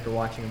fans, after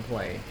watching them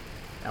play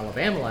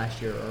Alabama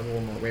last year, are a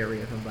little more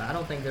wary of them. But I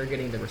don't think they're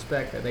getting the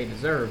respect that they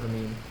deserve. I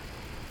mean,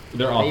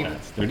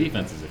 their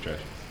defense is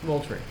atrocious.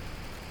 Well, true,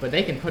 but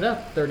they can put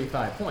up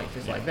 35 points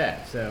just like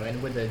that. So,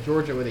 and with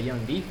Georgia with a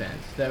young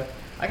defense, though,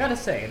 I gotta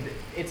say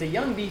it's a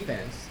young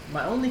defense.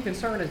 My only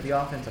concern is the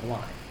offensive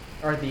line.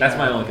 That's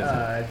my only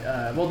concern.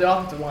 Well, the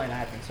offensive line I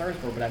have concerns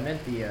for, but I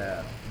meant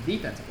the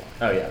defensive line.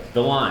 Oh yeah,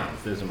 the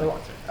lines. Those are my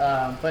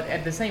concerns. But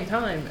at the same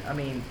time, I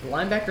mean, the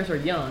linebackers are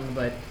young,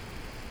 but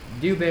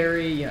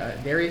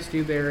Darius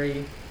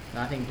Dewberry,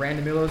 I think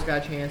Brandon Miller's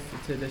got a chance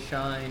to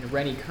shine.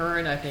 Rennie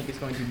Curran, I think, is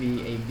going to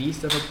be a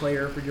beast of a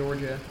player for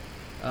Georgia.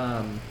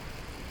 A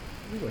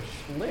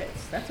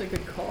Schlitz. That's a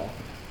good call.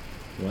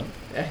 What?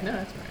 No,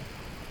 that's right.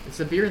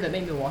 It's a beer that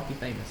made Milwaukee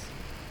famous.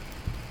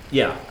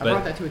 Yeah, I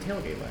brought that to a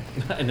tailgate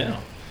last year. I know.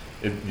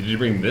 Did you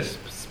bring this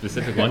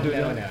specific one to a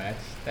tailgate? No,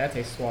 that's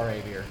a soiree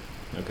beer.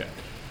 Okay.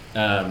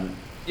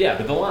 Yeah,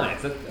 but the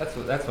lines, that's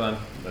what I'm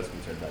most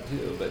concerned about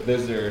too. But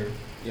those are,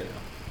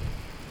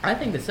 I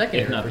think the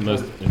secondary, if not the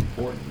most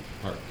important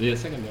part. Yeah,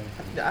 secondary.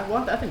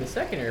 I think the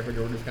secondary for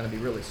Georgia is going to be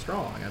really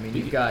strong. I mean,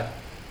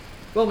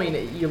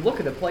 you look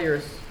at the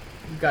players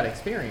who've got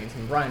experience.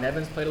 And Brian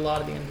Evans played a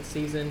lot at the end of the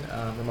season.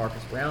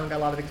 Marcus Brown got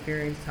a lot of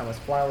experience. Thomas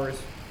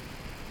Flowers.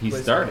 He's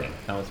starting.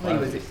 Thomas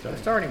Flowers is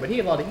starting, but he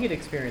had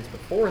experience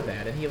before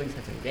that, and he at least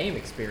had some game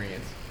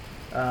experience.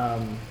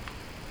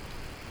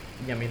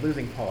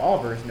 Losing Paul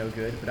Oliver is no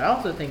good, but I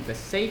also think the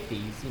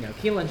safeties,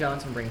 Keelan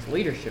Johnson brings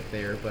leadership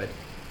there, but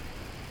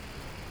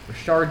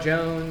Rashard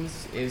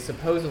Jones is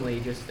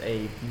supposedly just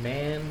a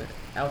man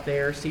out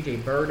there. C.J.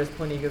 Bird has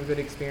plenty of good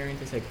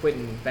experience. They say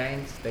Quentin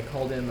Banks, they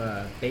called him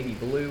Baby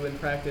Blue in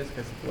practice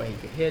because of the way he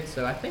could hit.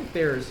 So I think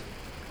there's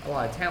a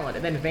lot of talent.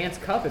 And then Vance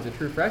Cupp is a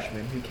true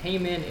freshman who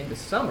came in the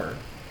summer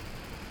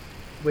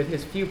with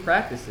his few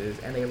practices,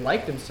 and they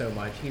liked him so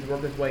much, he's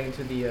worked his way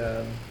into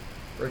the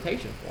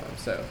rotation for him.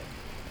 So,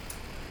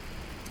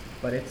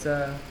 but it's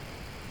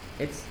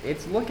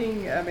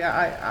looking. I mean,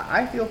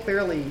 I feel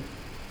fairly.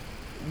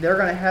 They're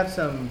going to have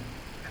some.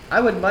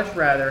 I would much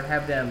rather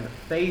have them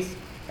face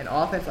an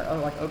offense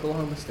like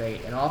Oklahoma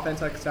State, an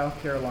offense like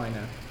South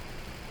Carolina,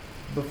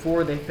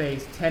 before they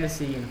face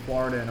Tennessee and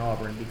Florida and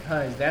Auburn,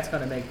 because that's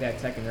going to make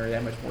that secondary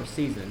that much more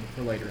seasoned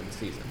for later in the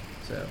season.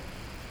 So,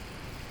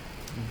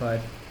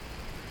 I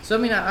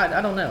mean,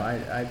 I don't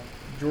know.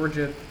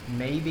 Georgia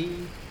may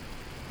be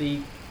the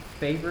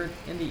favorite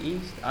in the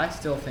East. I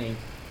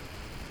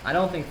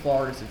don't think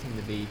Florida's the team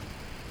to beat.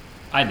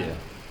 I do.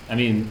 I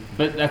mean,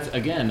 but that's,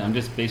 again, I'm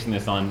just basing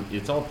this on,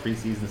 it's all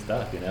preseason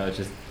stuff, It's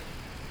just,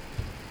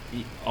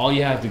 all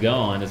you have to go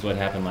on is what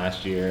happened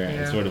last year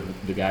and sort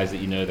of the guys that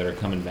that are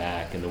coming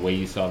back and the way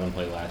you saw them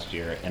play last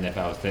year. And if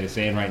I was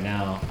saying right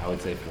now, I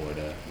would say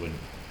Florida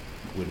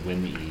would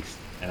win the East.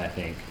 And I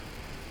think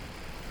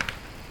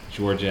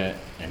Georgia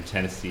and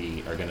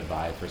Tennessee are going to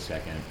vie for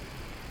second.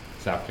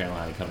 South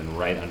Carolina coming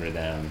right under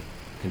them.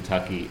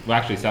 South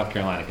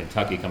Carolina,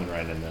 Kentucky coming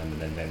right under them,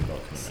 and then Vanderbilt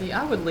coming right. See,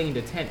 I would lean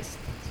to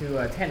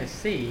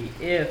Tennessee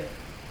if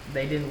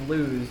they didn't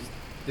lose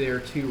their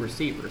two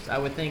receivers. I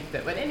would think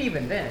that, and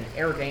even then,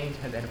 Eric Ainge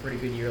had a pretty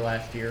good year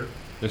last year.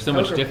 They're so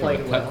much different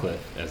with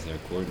Cutcliffe as their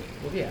coordinator.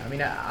 Well, yeah, I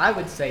mean, I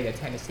would say that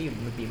Tennessee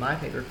would be my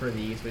favorite for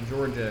the East, with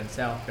Georgia and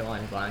South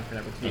Carolina vying for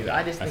number 2. Okay,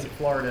 I just think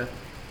Florida's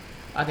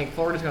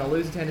going to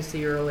lose to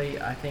Tennessee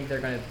early. I think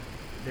they're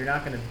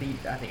not going to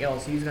beat. I think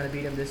LSU's going to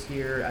beat them this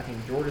year. I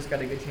think Georgia's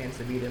got a good chance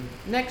to beat them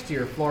next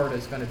year.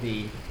 Florida's going to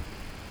be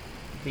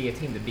a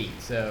team to beat.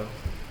 So.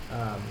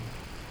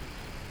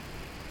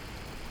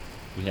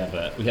 We have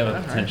a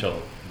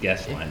potential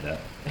guest lined up.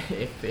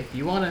 If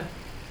you wanna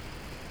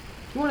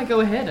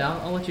go ahead,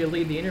 I'll let you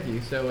lead the interview.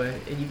 So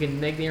you can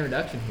make the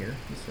introduction here.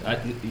 I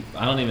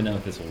don't even know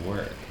if this will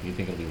work. You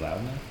think it'll be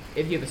loud enough?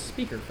 If you have a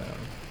speakerphone.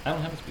 I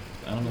don't have a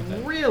speakerphone. I don't know if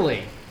that.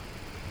 Really?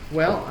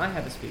 Well, I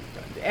have a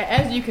speakerphone.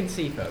 As you can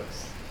see,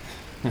 folks.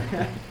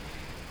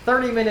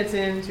 30 minutes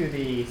into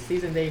the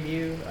season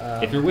debut.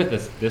 If you're with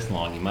us this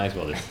long, you might as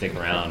well just stick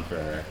around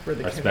for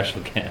our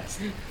special guest.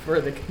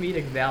 For the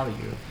comedic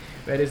value.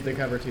 That is the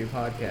Cover 2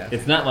 podcast.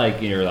 It's not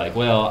like you're like,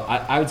 well,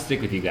 I would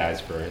stick with you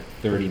guys for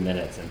 30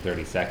 minutes and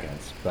 30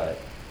 seconds, but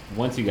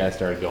once you guys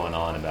started going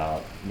on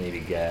about maybe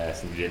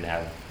guests and you didn't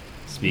have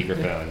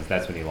speakerphones,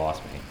 that's when you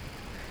lost me.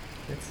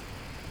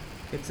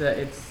 It's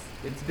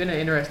been an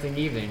interesting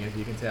evening, as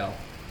you can tell.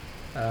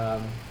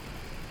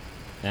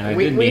 And I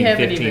didn't mean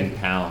 15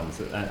 pounds.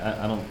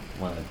 I don't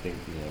want to think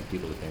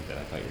people to think that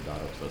I thought your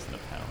daughter was less than a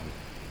pound.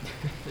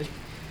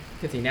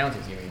 15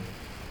 ounces, you mean?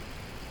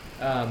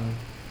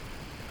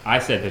 I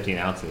said 15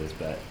 ounces,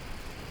 but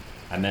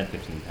I meant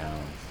 15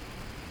 pounds.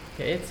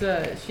 Okay,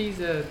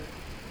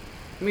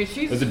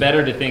 was it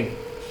better to think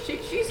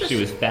she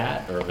was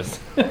fat or was?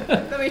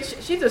 I mean,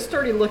 she's a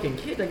sturdy-looking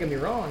kid. Don't get me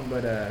wrong,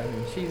 but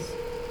she's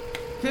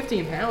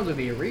 15 pounds would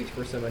be a reach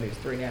for someone who's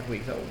 3.5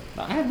 weeks old.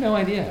 I have no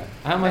idea.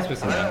 How am I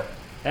supposed to know?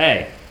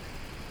 Hey,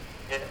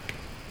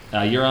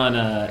 you're on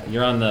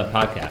the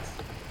podcast.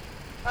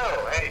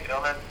 Oh, hey,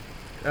 gentlemen.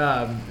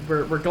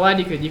 We're glad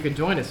you could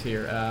join us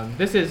here.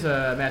 This is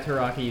Matt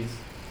Tovrog.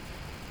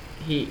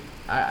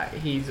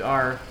 He's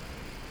our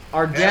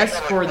guest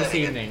for this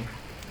evening.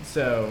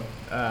 So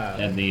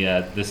and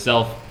the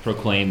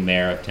self-proclaimed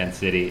mayor of Tent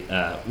City.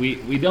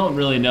 We don't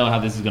really know how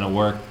this is going to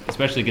work,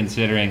 especially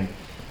considering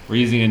we're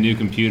using a new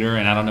computer,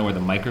 and I don't know where the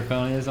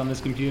microphone is on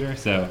this computer.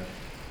 So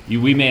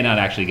we may not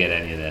actually get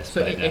any of this.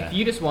 So but, if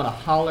you just want to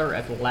holler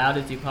as loud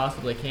as you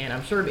possibly can,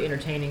 I'm sure it'd be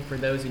entertaining for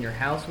those in your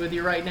house with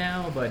you right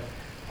now, but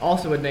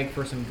also would make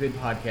for some good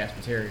podcast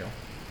material.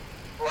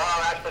 Well,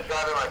 I'm actually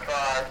driving my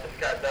car. Just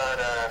got done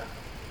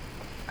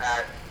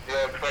at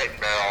doing Creighton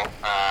Merrill,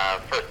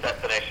 first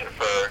destination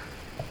for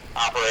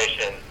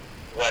Operation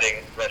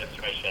Wedding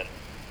Registration.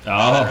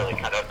 Oh. That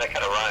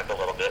kind of rhymes a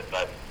little bit,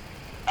 but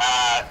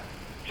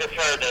just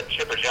heard that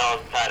Chipper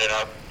Jones tied it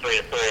up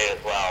 3-3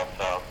 as well.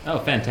 So. Oh,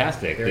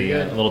 fantastic! Very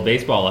good. A little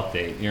baseball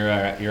update. You're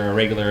a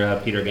regular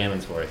Peter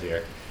Gammons for us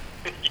here.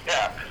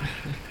 Yeah.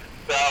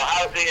 So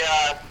how's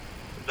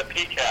the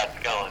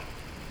PCAST going?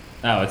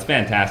 Oh, it's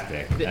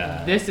fantastic.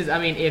 This is, I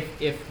mean,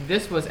 if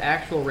this was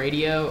actual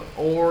radio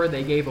or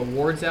they gave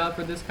awards out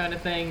for this kind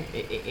of thing,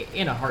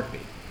 in a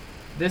heartbeat.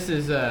 This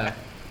is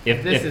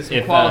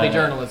quality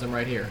journalism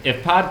right here.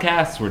 If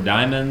podcasts were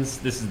diamonds,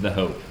 this is the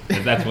hope.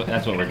 That's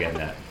what we're getting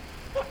at.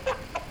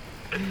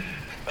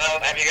 Well,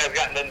 have you guys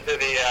gotten into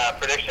the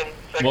prediction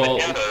segment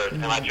yet, or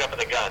am I jumping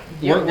the gun?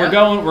 We're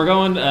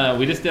going.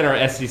 We just did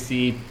our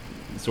SEC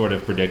sort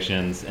of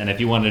predictions, and if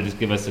you wanted to just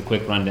give us a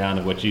quick rundown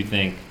of what you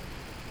think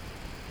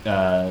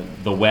the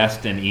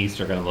West and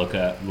East are going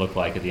to look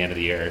like at the end of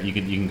the year, you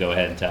can go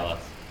ahead and tell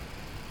us.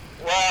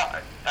 Well,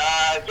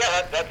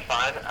 yeah, that's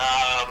fine.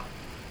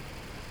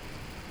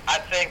 I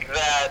think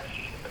that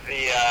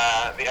the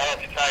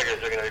LSU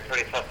Tigers are going to be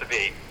pretty tough to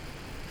beat.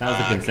 How's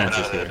the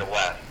consensus here? The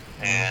West,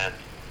 and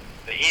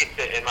the East,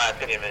 in my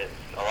opinion, is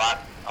a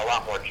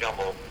lot more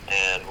jumbled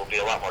and will be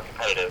a lot more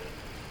competitive.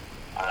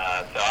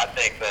 So I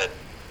think that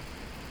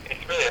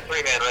it's really a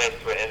three-man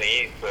race in the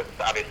East with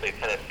obviously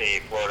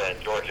Tennessee, Florida,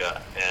 and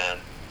Georgia. And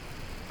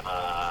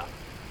I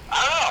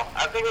don't know.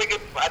 I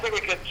think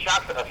we could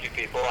shock a few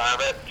people. I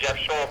read Jeff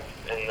Schultz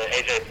in the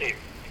AJC.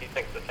 He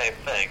thinks the same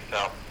thing.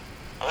 So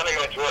I'm going to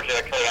go with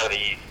Georgia coming out of the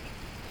East.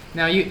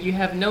 Now, you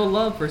have no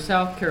love for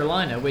South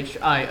Carolina, which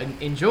I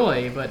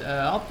enjoy, but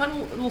I'll find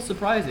it a little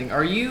surprising.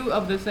 Are you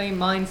of the same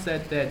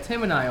mindset that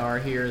Tim and I are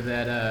here,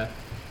 that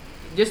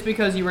just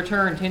because you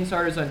return 10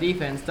 starters on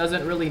defense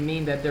doesn't really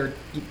mean that there are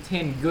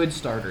 10 good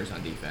starters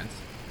on defense?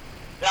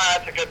 No,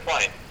 that's a good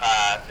point.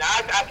 No,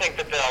 I think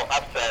that they'll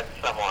upset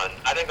someone.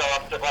 I think they'll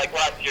upset, like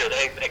last year,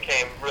 they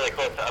came really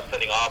close to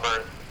upsetting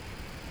Auburn.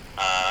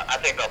 I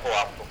think they'll pull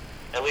off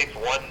at least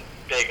one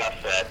big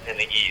upset in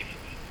the East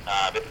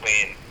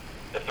between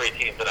the three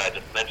teams that I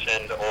just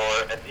mentioned,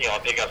 or a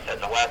big upset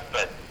in the West.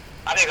 But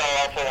I think they'll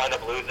also wind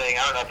up losing.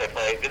 I don't know if they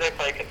play. Do they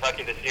play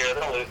Kentucky this year?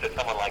 They'll lose to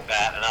someone like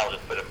that, and that'll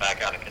just put them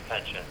back out of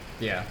contention.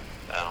 Yeah.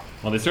 So.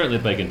 Well, they certainly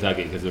play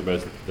Kentucky because they're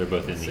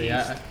both in the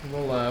East.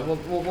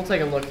 We'll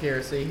take a look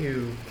here, see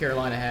who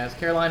Carolina has.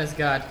 Carolina's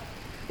got.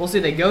 We'll see.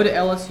 They go to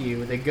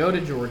LSU. They go to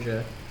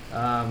Georgia.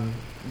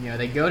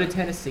 They go to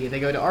Tennessee. They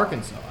go to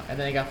Arkansas, and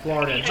then they got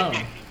Florida at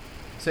home.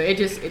 So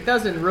it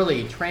doesn't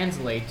really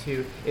translate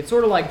to. It's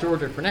sort of like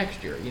Georgia for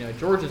next year.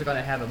 Georgia's going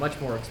to have a much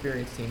more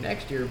experienced team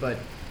next year, but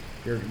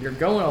you're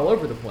going all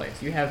over the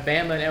place. You have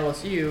Bama and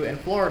LSU and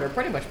Florida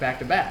pretty much back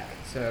to back.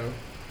 So.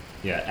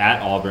 Yeah,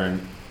 at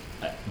Auburn.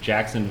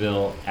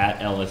 Jacksonville, at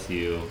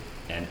LSU,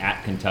 and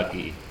at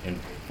Kentucky in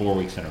 4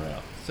 weeks in a row.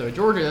 So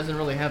Georgia doesn't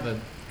really have a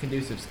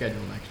conducive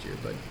schedule next year.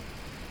 But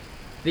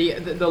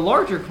the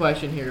larger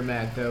question here,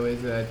 Matt, though,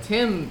 is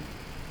Tim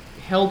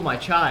held my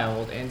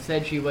child and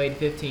said she weighed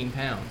 15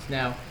 pounds.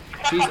 Now,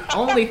 she's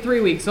only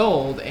 3 weeks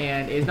old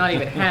and is not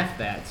even half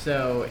that.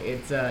 So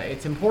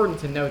it's important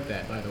to note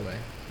that, by the way.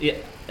 Yeah,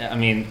 I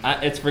mean,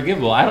 it's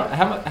forgivable.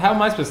 How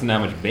am I supposed to know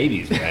how much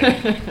babies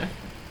weigh?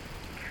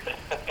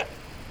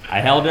 I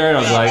held her and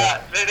I was like...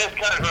 This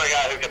kind of a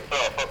guy who can throw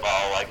a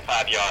football like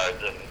 5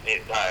 yards and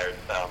he's tired,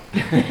 so...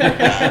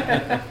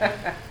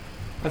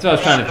 That's what I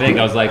was trying to think.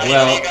 I was like,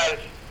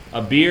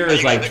 a beer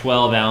is like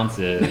 12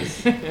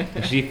 ounces,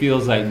 and she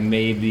feels like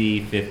maybe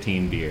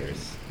 15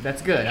 beers.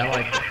 That's good. I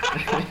like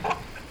that.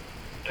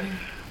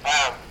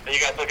 Are you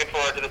guys looking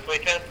forward to this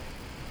weekend?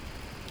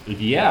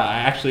 Yeah,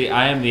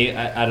 I am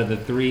out of the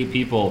 3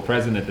 people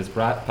present at this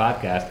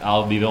podcast,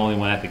 I'll be the only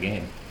one at the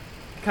game.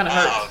 Kind of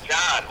hurts. Oh,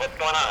 John, what's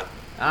going on?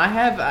 I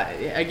have,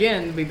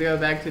 again, we go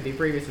back to the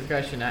previous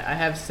discussion. I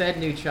have said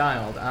new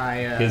child.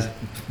 His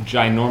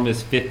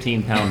ginormous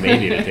 15-pound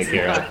baby to take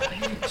care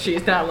of.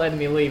 She's not letting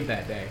me leave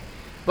that day.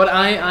 But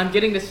I'm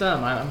getting to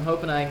some. I'm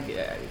hoping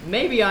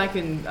maybe I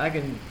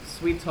can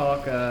sweet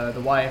talk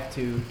the wife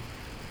to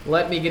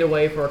let me get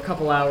away for a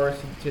couple hours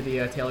to the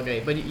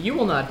tailgate. But you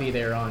will not be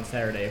there on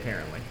Saturday,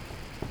 apparently.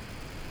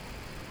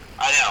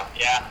 I know,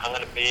 yeah. I'm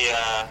going to be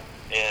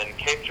in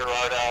Cape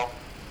Girardeau.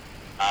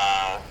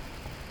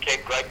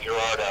 Cape Greg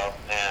Girardeau,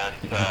 and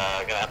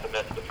I'm going to have to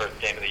miss the first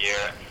game of the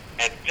year.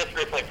 And just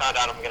recently found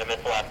out I'm going to miss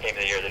the last game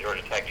of the year, the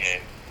Georgia Tech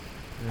game.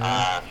 So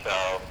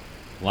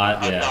I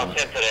was telling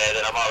Tim today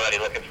that I'm already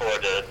looking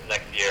forward to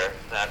next year.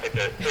 And I think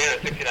there's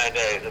 369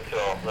 days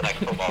until the next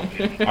football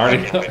season.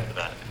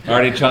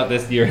 Already chalked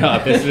this year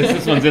up.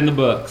 This one's in the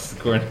books,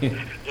 Courtney.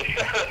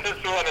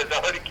 This one is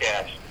already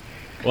cashed.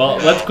 Well,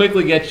 let's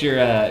quickly get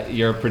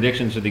your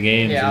predictions for the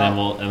games, and then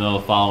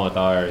we'll follow with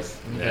ours,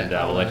 and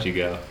we'll let you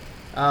go.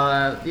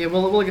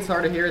 We'll get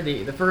started here.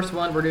 The first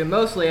one, we're doing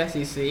mostly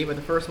SEC, but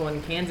the first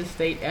one, Kansas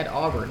State at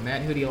Auburn.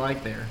 Matt, who do you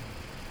like there?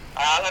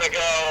 I'm gonna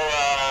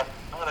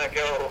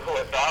go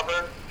with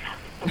Auburn.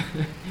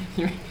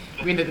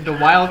 You mean the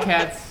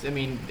Wildcats? I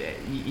mean,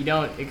 you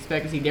don't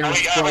expect to see Darren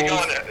Sproles?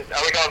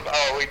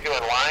 Are we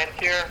doing lines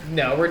here?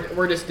 No,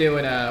 we're just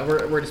doing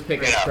we're just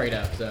picking straight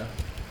up. So.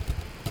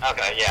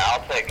 Okay, yeah,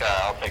 I'll take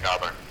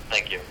Auburn.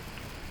 Thank you.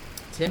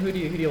 Tim, who do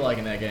you like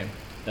in that game?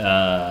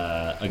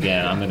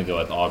 Again, I'm going to go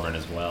with Auburn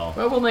as well.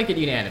 Well, we'll make it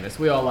unanimous.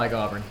 We all like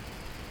Auburn.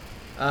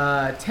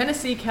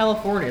 Tennessee,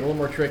 California, a little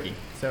more tricky.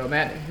 So,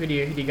 Matt, who do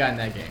you got in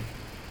that game?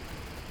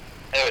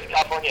 It was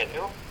California and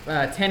who?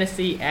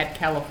 Tennessee at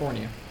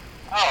California.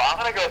 Oh, I'm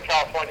going to go with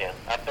California.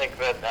 I think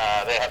that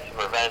they have some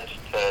revenge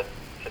to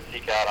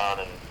seek out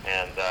on,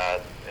 and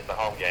it's a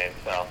home game.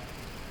 So,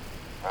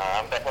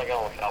 I'm definitely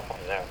going with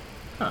California there.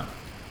 Huh.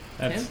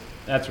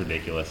 That's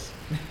ridiculous.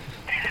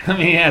 I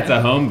mean, yeah, it's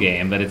a home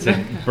game, but it's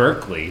in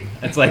Berkeley.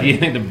 It's like you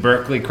think the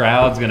Berkeley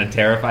crowd's going to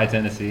terrify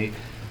Tennessee.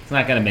 It's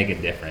not going to make a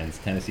difference.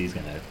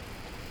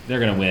 They're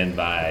going to win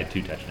by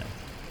 2 touchdowns.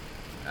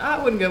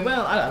 I wouldn't go.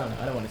 Well, I don't know.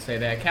 I don't want to say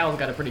that. Cal's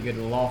got a pretty good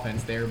little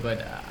offense there,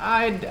 but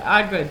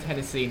I'd go to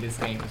Tennessee in this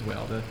game as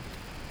well.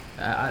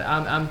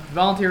 I'm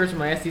volunteers for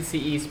my SEC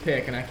East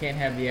pick, and I can't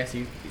have the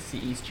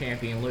SEC East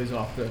champion lose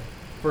off the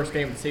first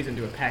game of the season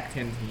to a Pac-10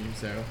 team.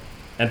 So.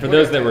 And for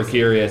those that were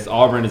curious,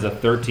 Auburn is a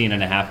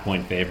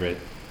 13.5-point favorite,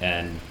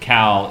 and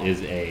Cal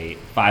is a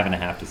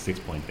 5.5 to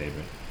 6-point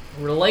favorite.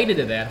 Related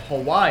to that,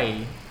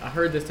 Hawaii, I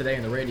heard this today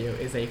on the radio,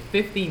 is a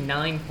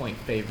 59-point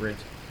favorite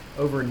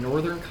over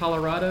Northern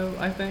Colorado,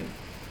 I think,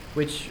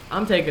 which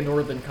I'm taking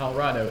Northern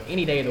Colorado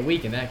any day of the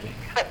week in that game.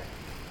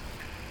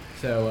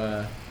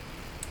 So,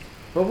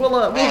 but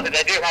we'll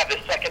they do have the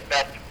second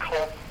best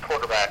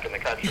quarterback in the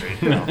country.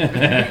 So.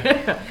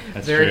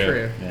 That's very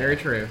true. Yeah. Very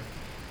true.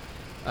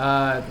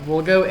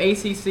 We'll go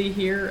ACC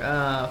here.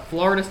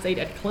 Florida State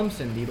at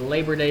Clemson, the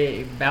Labor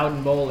Day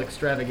Bowden Bowl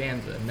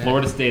extravaganza. Matt.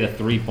 Florida State a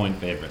 3-point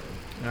favorite.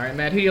 All right,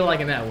 Matt, who do you like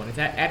in that one? It's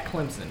at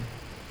Clemson.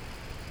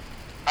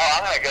 Oh,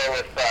 I'm going to go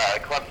with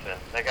Clemson.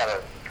 They got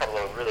a couple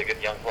of really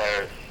good young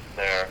players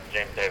there,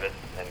 James Davis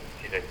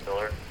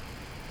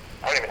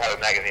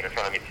magazine in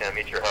front of me, Tim.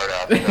 Eat your heart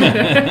out.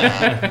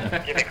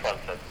 So, give me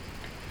Clemson.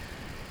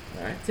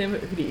 All right, Tim,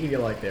 who do you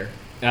like there?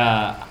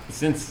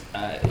 Since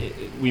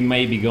we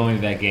may be going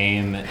to that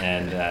game,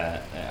 and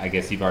I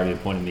guess you've already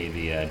appointed me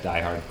the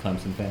diehard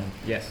Clemson fan.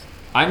 Yes.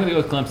 I'm going to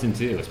go with Clemson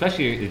too,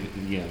 especially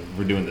if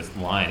we're doing this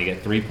line. You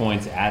get 3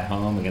 points at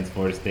home against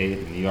Florida State,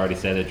 and you already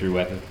said that Drew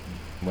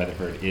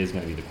Weatherford is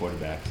going to be the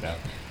quarterback. So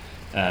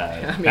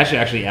that should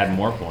actually add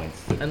more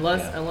points.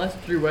 Unless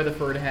Drew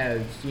Weatherford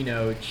has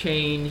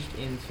changed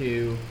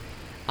into,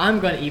 I'm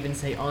going to even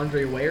say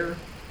Andre Ware.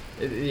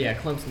 Yeah,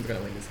 Clemson's going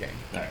to win this game.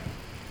 All right.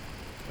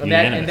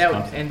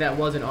 And that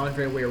was an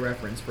Andre Ware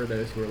reference for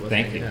those who are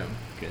listening. Thank you.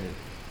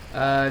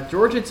 Good.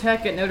 Georgia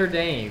Tech at Notre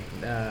Dame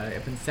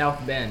up in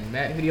South Bend.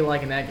 Matt, who do you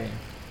like in that game?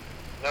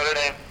 Notre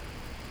Dame.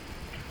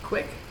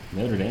 Quick.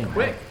 Notre Dame.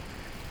 Quick.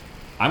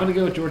 I'm going to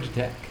go with Georgia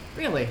Tech.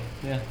 Really?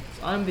 Yeah.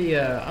 So I'm the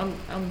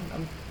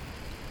I'm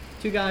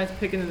two guys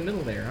picking in the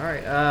middle there. All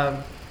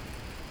right.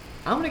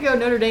 I'm going to go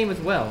Notre Dame as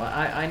well.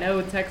 I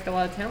know Tech's got a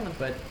lot of talent,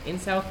 but in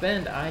South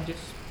Bend, I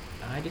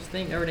just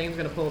think Notre Dame's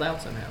going to pull it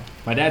out somehow.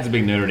 My dad's a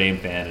big Notre Dame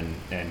fan,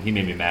 and he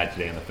made me mad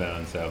today on the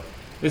phone, so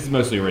this is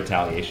mostly a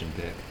retaliation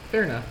pick.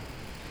 Fair enough.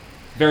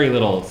 Very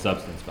little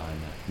substance behind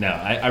that. No,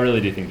 I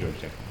really do think Georgia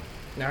Tech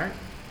won. All right.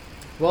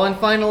 Well, and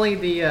finally,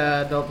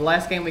 the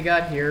last game we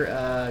got here,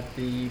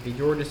 the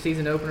Georgia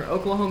season opener,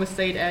 Oklahoma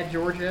State at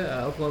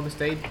Georgia. Oklahoma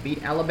State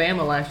beat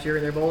Alabama last year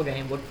in their bowl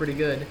game. Looked pretty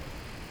good.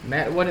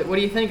 Matt, what are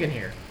you thinking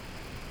here?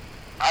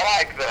 I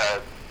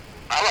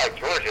like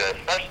Georgia,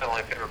 especially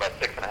only favored by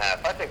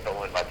 6.5. I think they'll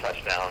win by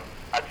touchdown.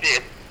 I see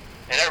it,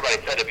 and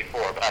everybody said it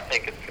before, but I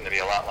think it's going to be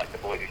a lot like the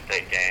Boise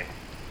State game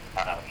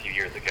a few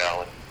years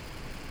ago. And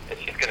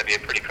it's just going to be a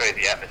pretty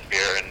crazy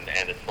atmosphere,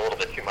 and it's a little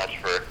bit too much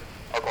for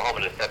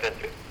Oklahoma to step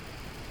into.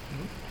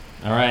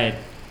 All right.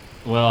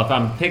 Well, if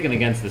I'm picking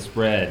against the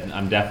spread,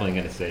 I'm definitely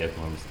going to say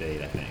Oklahoma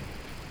State, I think.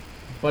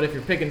 But if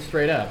you're picking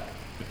straight up?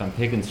 If I'm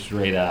picking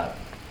straight up,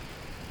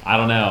 I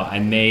don't know.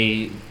 I'm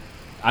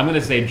going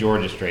to say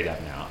Georgia straight up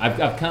now.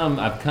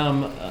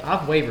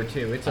 I've wavered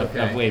too. It's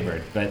okay. I've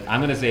wavered, but I'm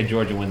going to say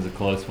Georgia wins a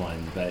close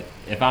one. But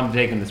if I'm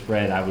taking the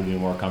spread, I would be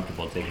more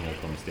comfortable taking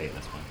Oklahoma State in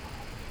this one.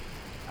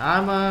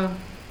 I'm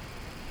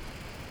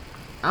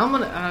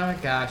gonna.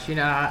 Gosh,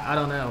 I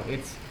don't know.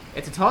 It's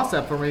a toss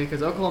up for me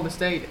because Oklahoma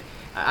State.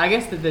 I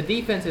guess the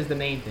defense is the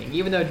main thing.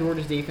 Even though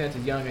Georgia's defense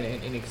is young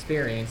and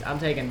inexperienced, I'm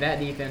taking that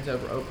defense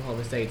over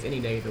Oklahoma State's any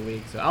day of the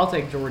week. So I'll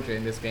take Georgia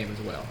in this game as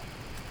well.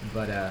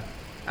 But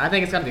I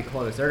think it's going to be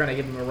close. They're going to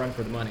give them a run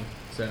for the money.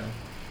 So. All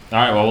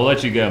right, well, we'll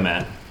let you go,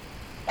 Matt.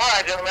 All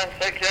right, gentlemen.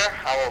 Take care.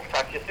 I will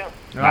talk to you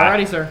soon. All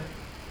righty, sir.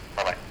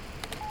 Bye-bye.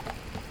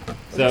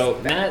 So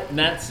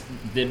Matt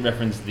did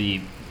reference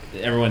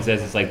everyone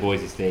says it's like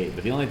Boise State,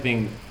 but the only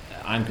thing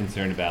I'm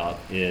concerned about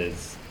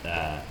is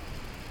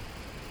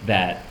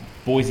that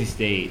Boise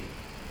State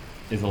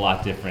is a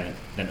lot different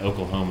than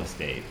Oklahoma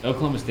State.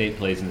 Oklahoma State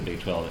plays in the Big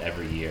 12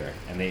 every year,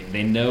 and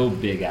they know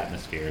big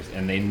atmospheres,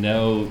 and they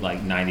know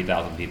like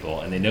 90,000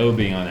 people, and they know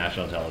being on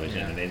national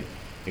television, and they,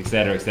 et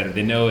cetera, et cetera.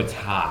 They know it's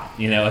hot.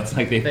 It's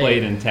like they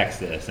played in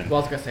Texas. And,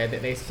 well, I was gonna say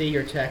that they see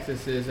your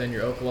Texases and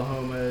your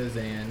Oklahomas,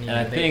 and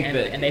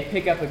they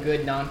pick up a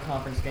good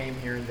non-conference game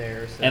here and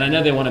there. So. And I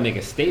know they want to make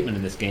a statement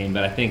in this game,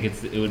 but I think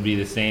it would be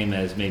the same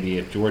as maybe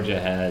if Georgia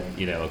had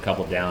a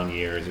couple down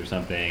years or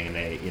something,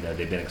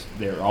 and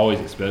they're always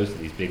exposed to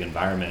these big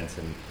environments,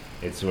 and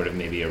it's sort of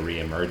maybe a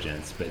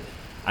reemergence. But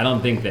I don't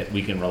think that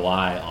we can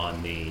rely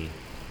on the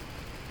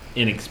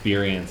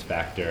inexperience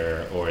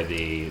factor or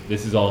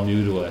this is all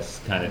new to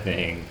us kind of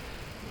thing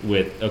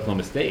with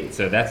Oklahoma State.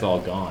 So that's all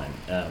gone.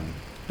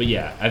 But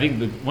yeah, I think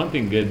the one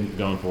thing good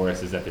going for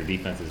us is that their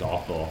defense is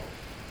awful.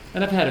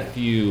 And I've had a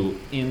few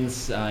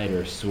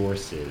insider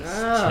sources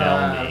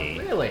tell me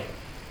really?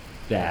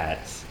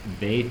 That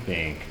they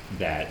think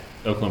that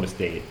Oklahoma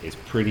State is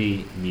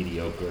pretty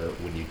mediocre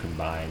when you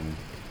combine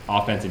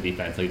offense and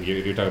defense. Like if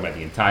you're talking about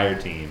the entire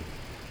team,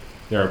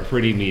 they're a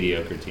pretty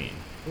mediocre team.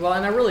 Well,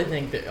 and I really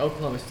think that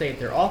Oklahoma State,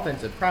 their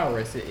offensive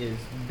prowess is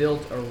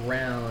built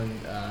around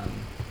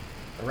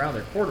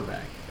their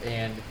quarterback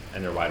and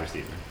their wide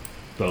receiver,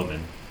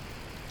 Bowman,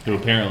 who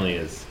apparently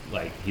is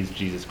like he's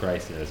Jesus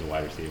Christ as a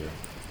wide receiver.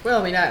 Well,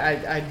 I mean,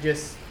 I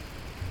just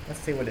let's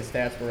see what his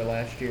stats were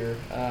last year.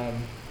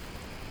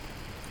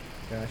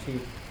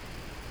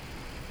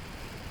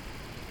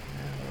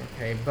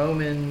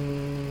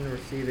 Bowman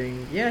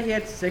receiving. Yeah, he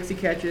had 60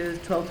 catches,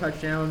 12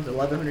 touchdowns,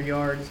 1,100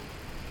 yards.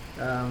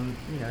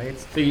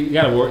 It's so you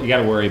got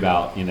to worry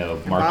about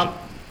March.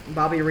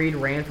 Bobby Reed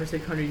ran for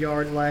 600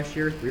 yards last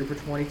year, threw for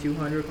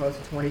 2,200, close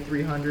to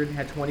 2,300,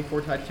 had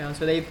 24 touchdowns.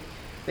 So they've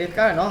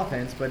got an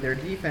offense, but their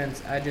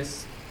defense,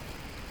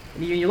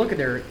 you look at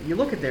their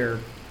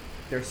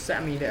I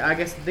mean, I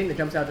guess the thing that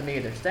jumps out to me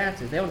in their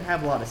stats is they don't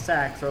have a lot of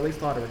sacks, or at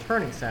least a lot of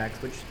returning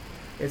sacks, which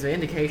is an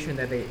indication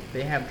that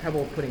they have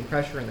trouble putting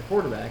pressure on the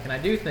quarterback. And I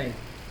do think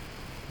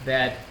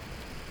that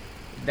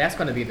that's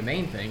going to be the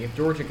main thing. If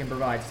Georgia can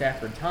provide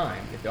Stafford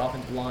time, if the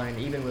offensive line,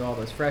 even with all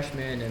those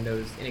freshmen and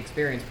those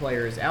inexperienced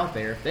players out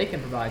there, if they can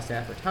provide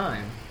Stafford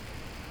time,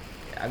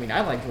 I mean,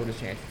 I like Georgia's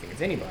chances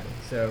against anybody.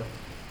 So,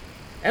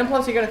 and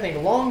plus you got to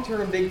think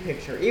long-term, big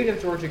picture. Even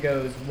if Georgia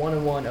goes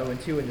 1-1,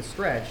 0-2 in the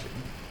stretch,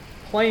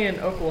 playing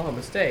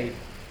Oklahoma State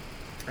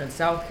and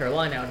South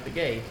Carolina out of the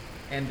gate,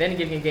 and then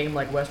getting a game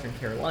like Western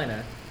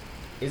Carolina,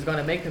 is going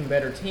to make them a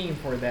better team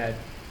for that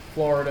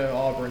Florida,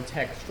 Auburn,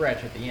 Tech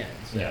stretch at the end.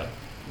 So, Yeah.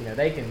 you know,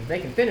 they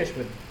can finish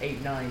with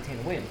 8, 9,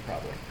 10 wins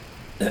probably.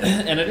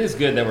 And it is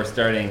good that we're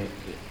starting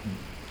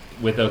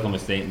with Oklahoma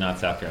State, not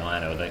South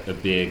Carolina, with like a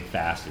big,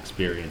 fast,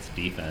 experienced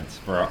defense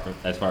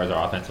as far as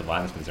our offensive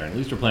line is concerned. At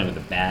least we're playing with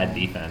a bad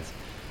defense,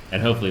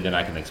 and hopefully they're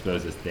not going to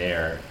expose us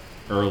there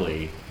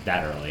early.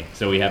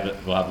 So we'll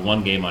have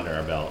one game under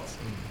our belts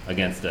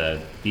against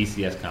a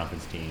BCS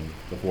conference team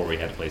before we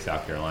had to play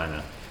South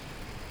Carolina.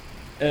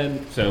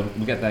 And so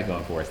we got that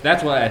going for us.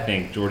 That's why I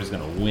think Georgia's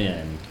going to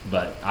win,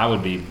 but I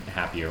would be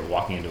happier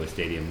walking into a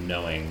stadium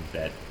knowing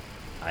that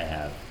I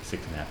have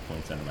 6.5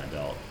 points under my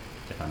belt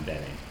if I'm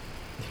betting.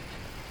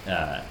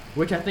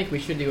 Which I think we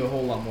should do a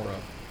whole lot more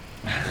of.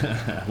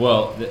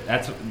 Well, we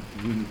have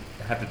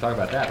to talk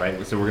about that,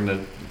 right? So we're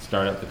going to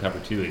start up the cover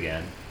 2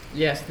 again.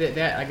 Yes,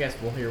 that I guess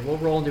we'll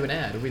roll into an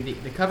ad.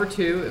 The cover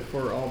 2,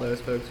 for all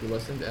those folks who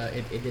listened,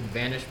 it did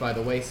vanish by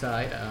the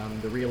wayside.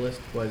 The realist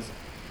was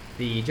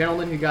the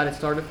gentleman who got it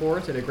started for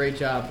us. Did a great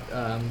job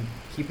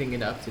keeping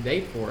it up to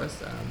date for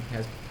us.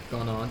 Has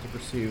gone on to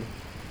pursue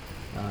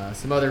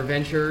some other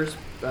ventures,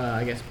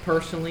 I guess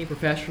personally,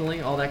 professionally,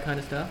 all that kind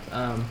of stuff.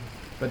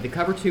 But the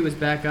cover 2 is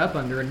back up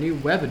under a new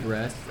web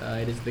address.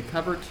 It is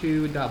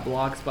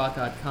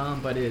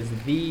thecover2.blogspot.com, but it is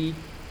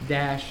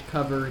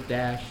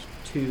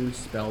the-cover-2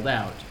 spelled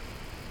out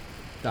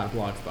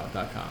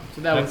 .blogspot.com.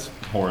 So that's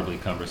horribly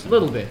cumbersome. A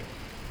little bit.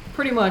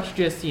 Pretty much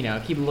just,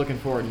 keep looking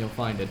for it and you'll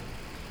find it.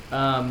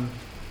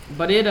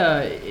 But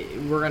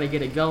we're going to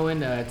get it going.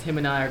 Tim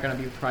and I are going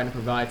to be trying to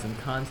provide some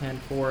content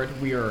for it.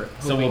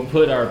 So we'll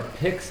put our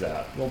picks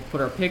up. We'll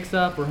put our picks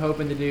up. We're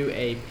hoping to do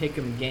a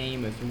pick'em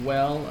game as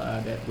well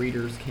that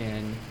readers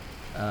can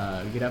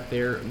get up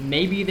there.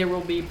 Maybe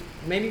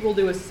we'll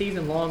do a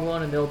season-long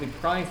one and there'll be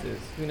prizes.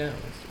 Who knows?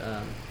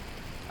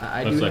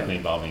 Most likely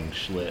involving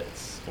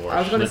Schlitz or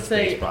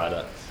Schlitz-based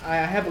products. I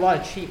have a lot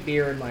of cheap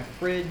beer in my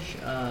fridge.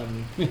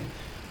 Who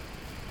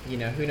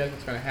knows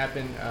what's going to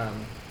happen.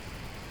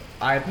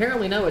 I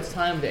apparently know it's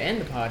time to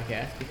end the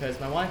podcast because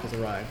my wife has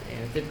arrived,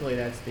 and typically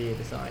that's the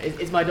sign.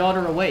 Is my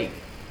daughter awake?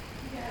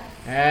 Yes.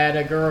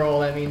 Atta girl,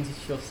 that means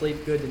she'll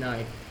sleep good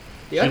tonight.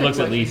 She looks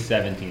at least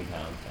 17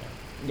 pounds.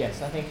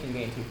 Yes, I think she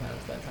gained 2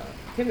 pounds that time.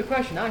 Tim, the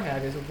question I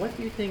have is, what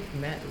do you think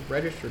Matt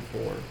registered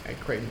for at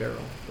Crate and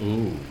Barrel?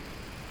 Ooh.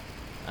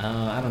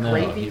 I don't know.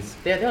 Gravy?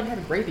 They don't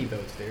have gravy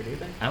boats there, do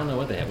they? I don't know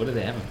what they have. What do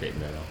they have in Crate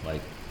and Barrel?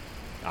 Like,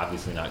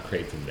 obviously not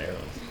crates and barrels.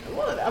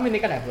 Well, I mean, they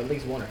gotta have at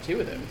least 1 or 2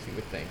 of those, you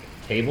would think.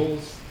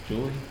 Tables,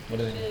 Julie?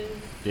 What are they?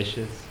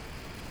 Dishes.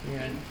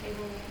 Yeah.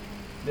 Table.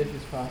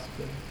 Dishes,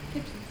 possibly.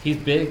 Kitchen. He's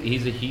big.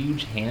 He's a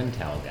huge hand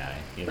towel guy.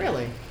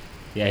 Really?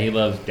 Yeah, he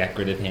loves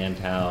decorative hand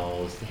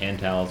towels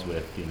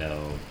with,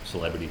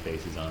 celebrity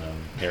faces on them,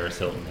 Paris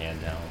Hilton hand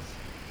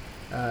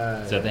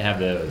towels. So if they have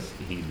those,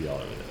 he'd be all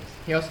over those.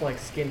 He also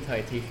likes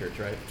skin-tight t-shirts,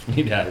 right?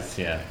 He does,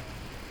 yeah.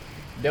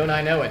 Don't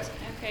I know it?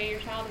 Okay, your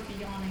child is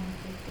yawning.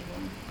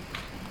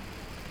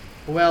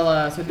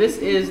 Well, so this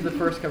is the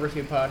first Cover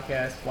 2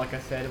 podcast. Like I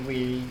said,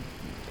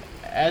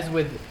 as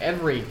with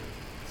every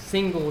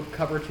single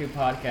Cover 2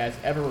 podcast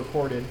ever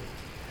recorded,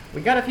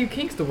 we got a few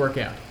kinks to work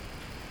out.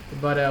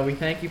 But we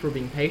thank you for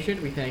being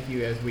patient. We thank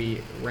you as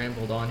we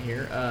rambled on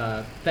here.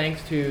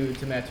 Thanks to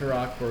Matt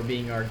Tovrog for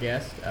being our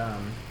guest.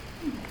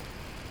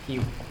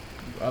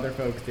 Other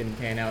folks didn't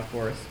pan out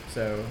for us,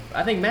 so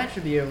I think Matt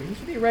should be a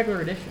regular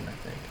addition. I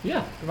think.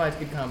 Yeah. Provides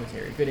good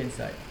commentary, good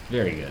insight.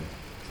 Very good.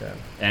 So.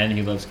 And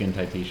he loves skin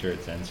tight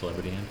t-shirts and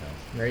celebrity hand towels.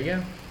 There you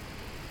go.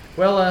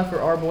 Well,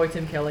 for our boy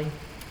Tim Kelly,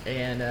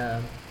 and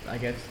I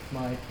guess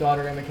my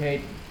daughter Emma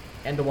Kate,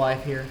 and the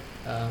wife here,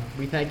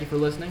 we thank you for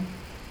listening,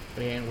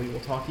 and we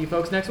will talk to you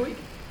folks next week.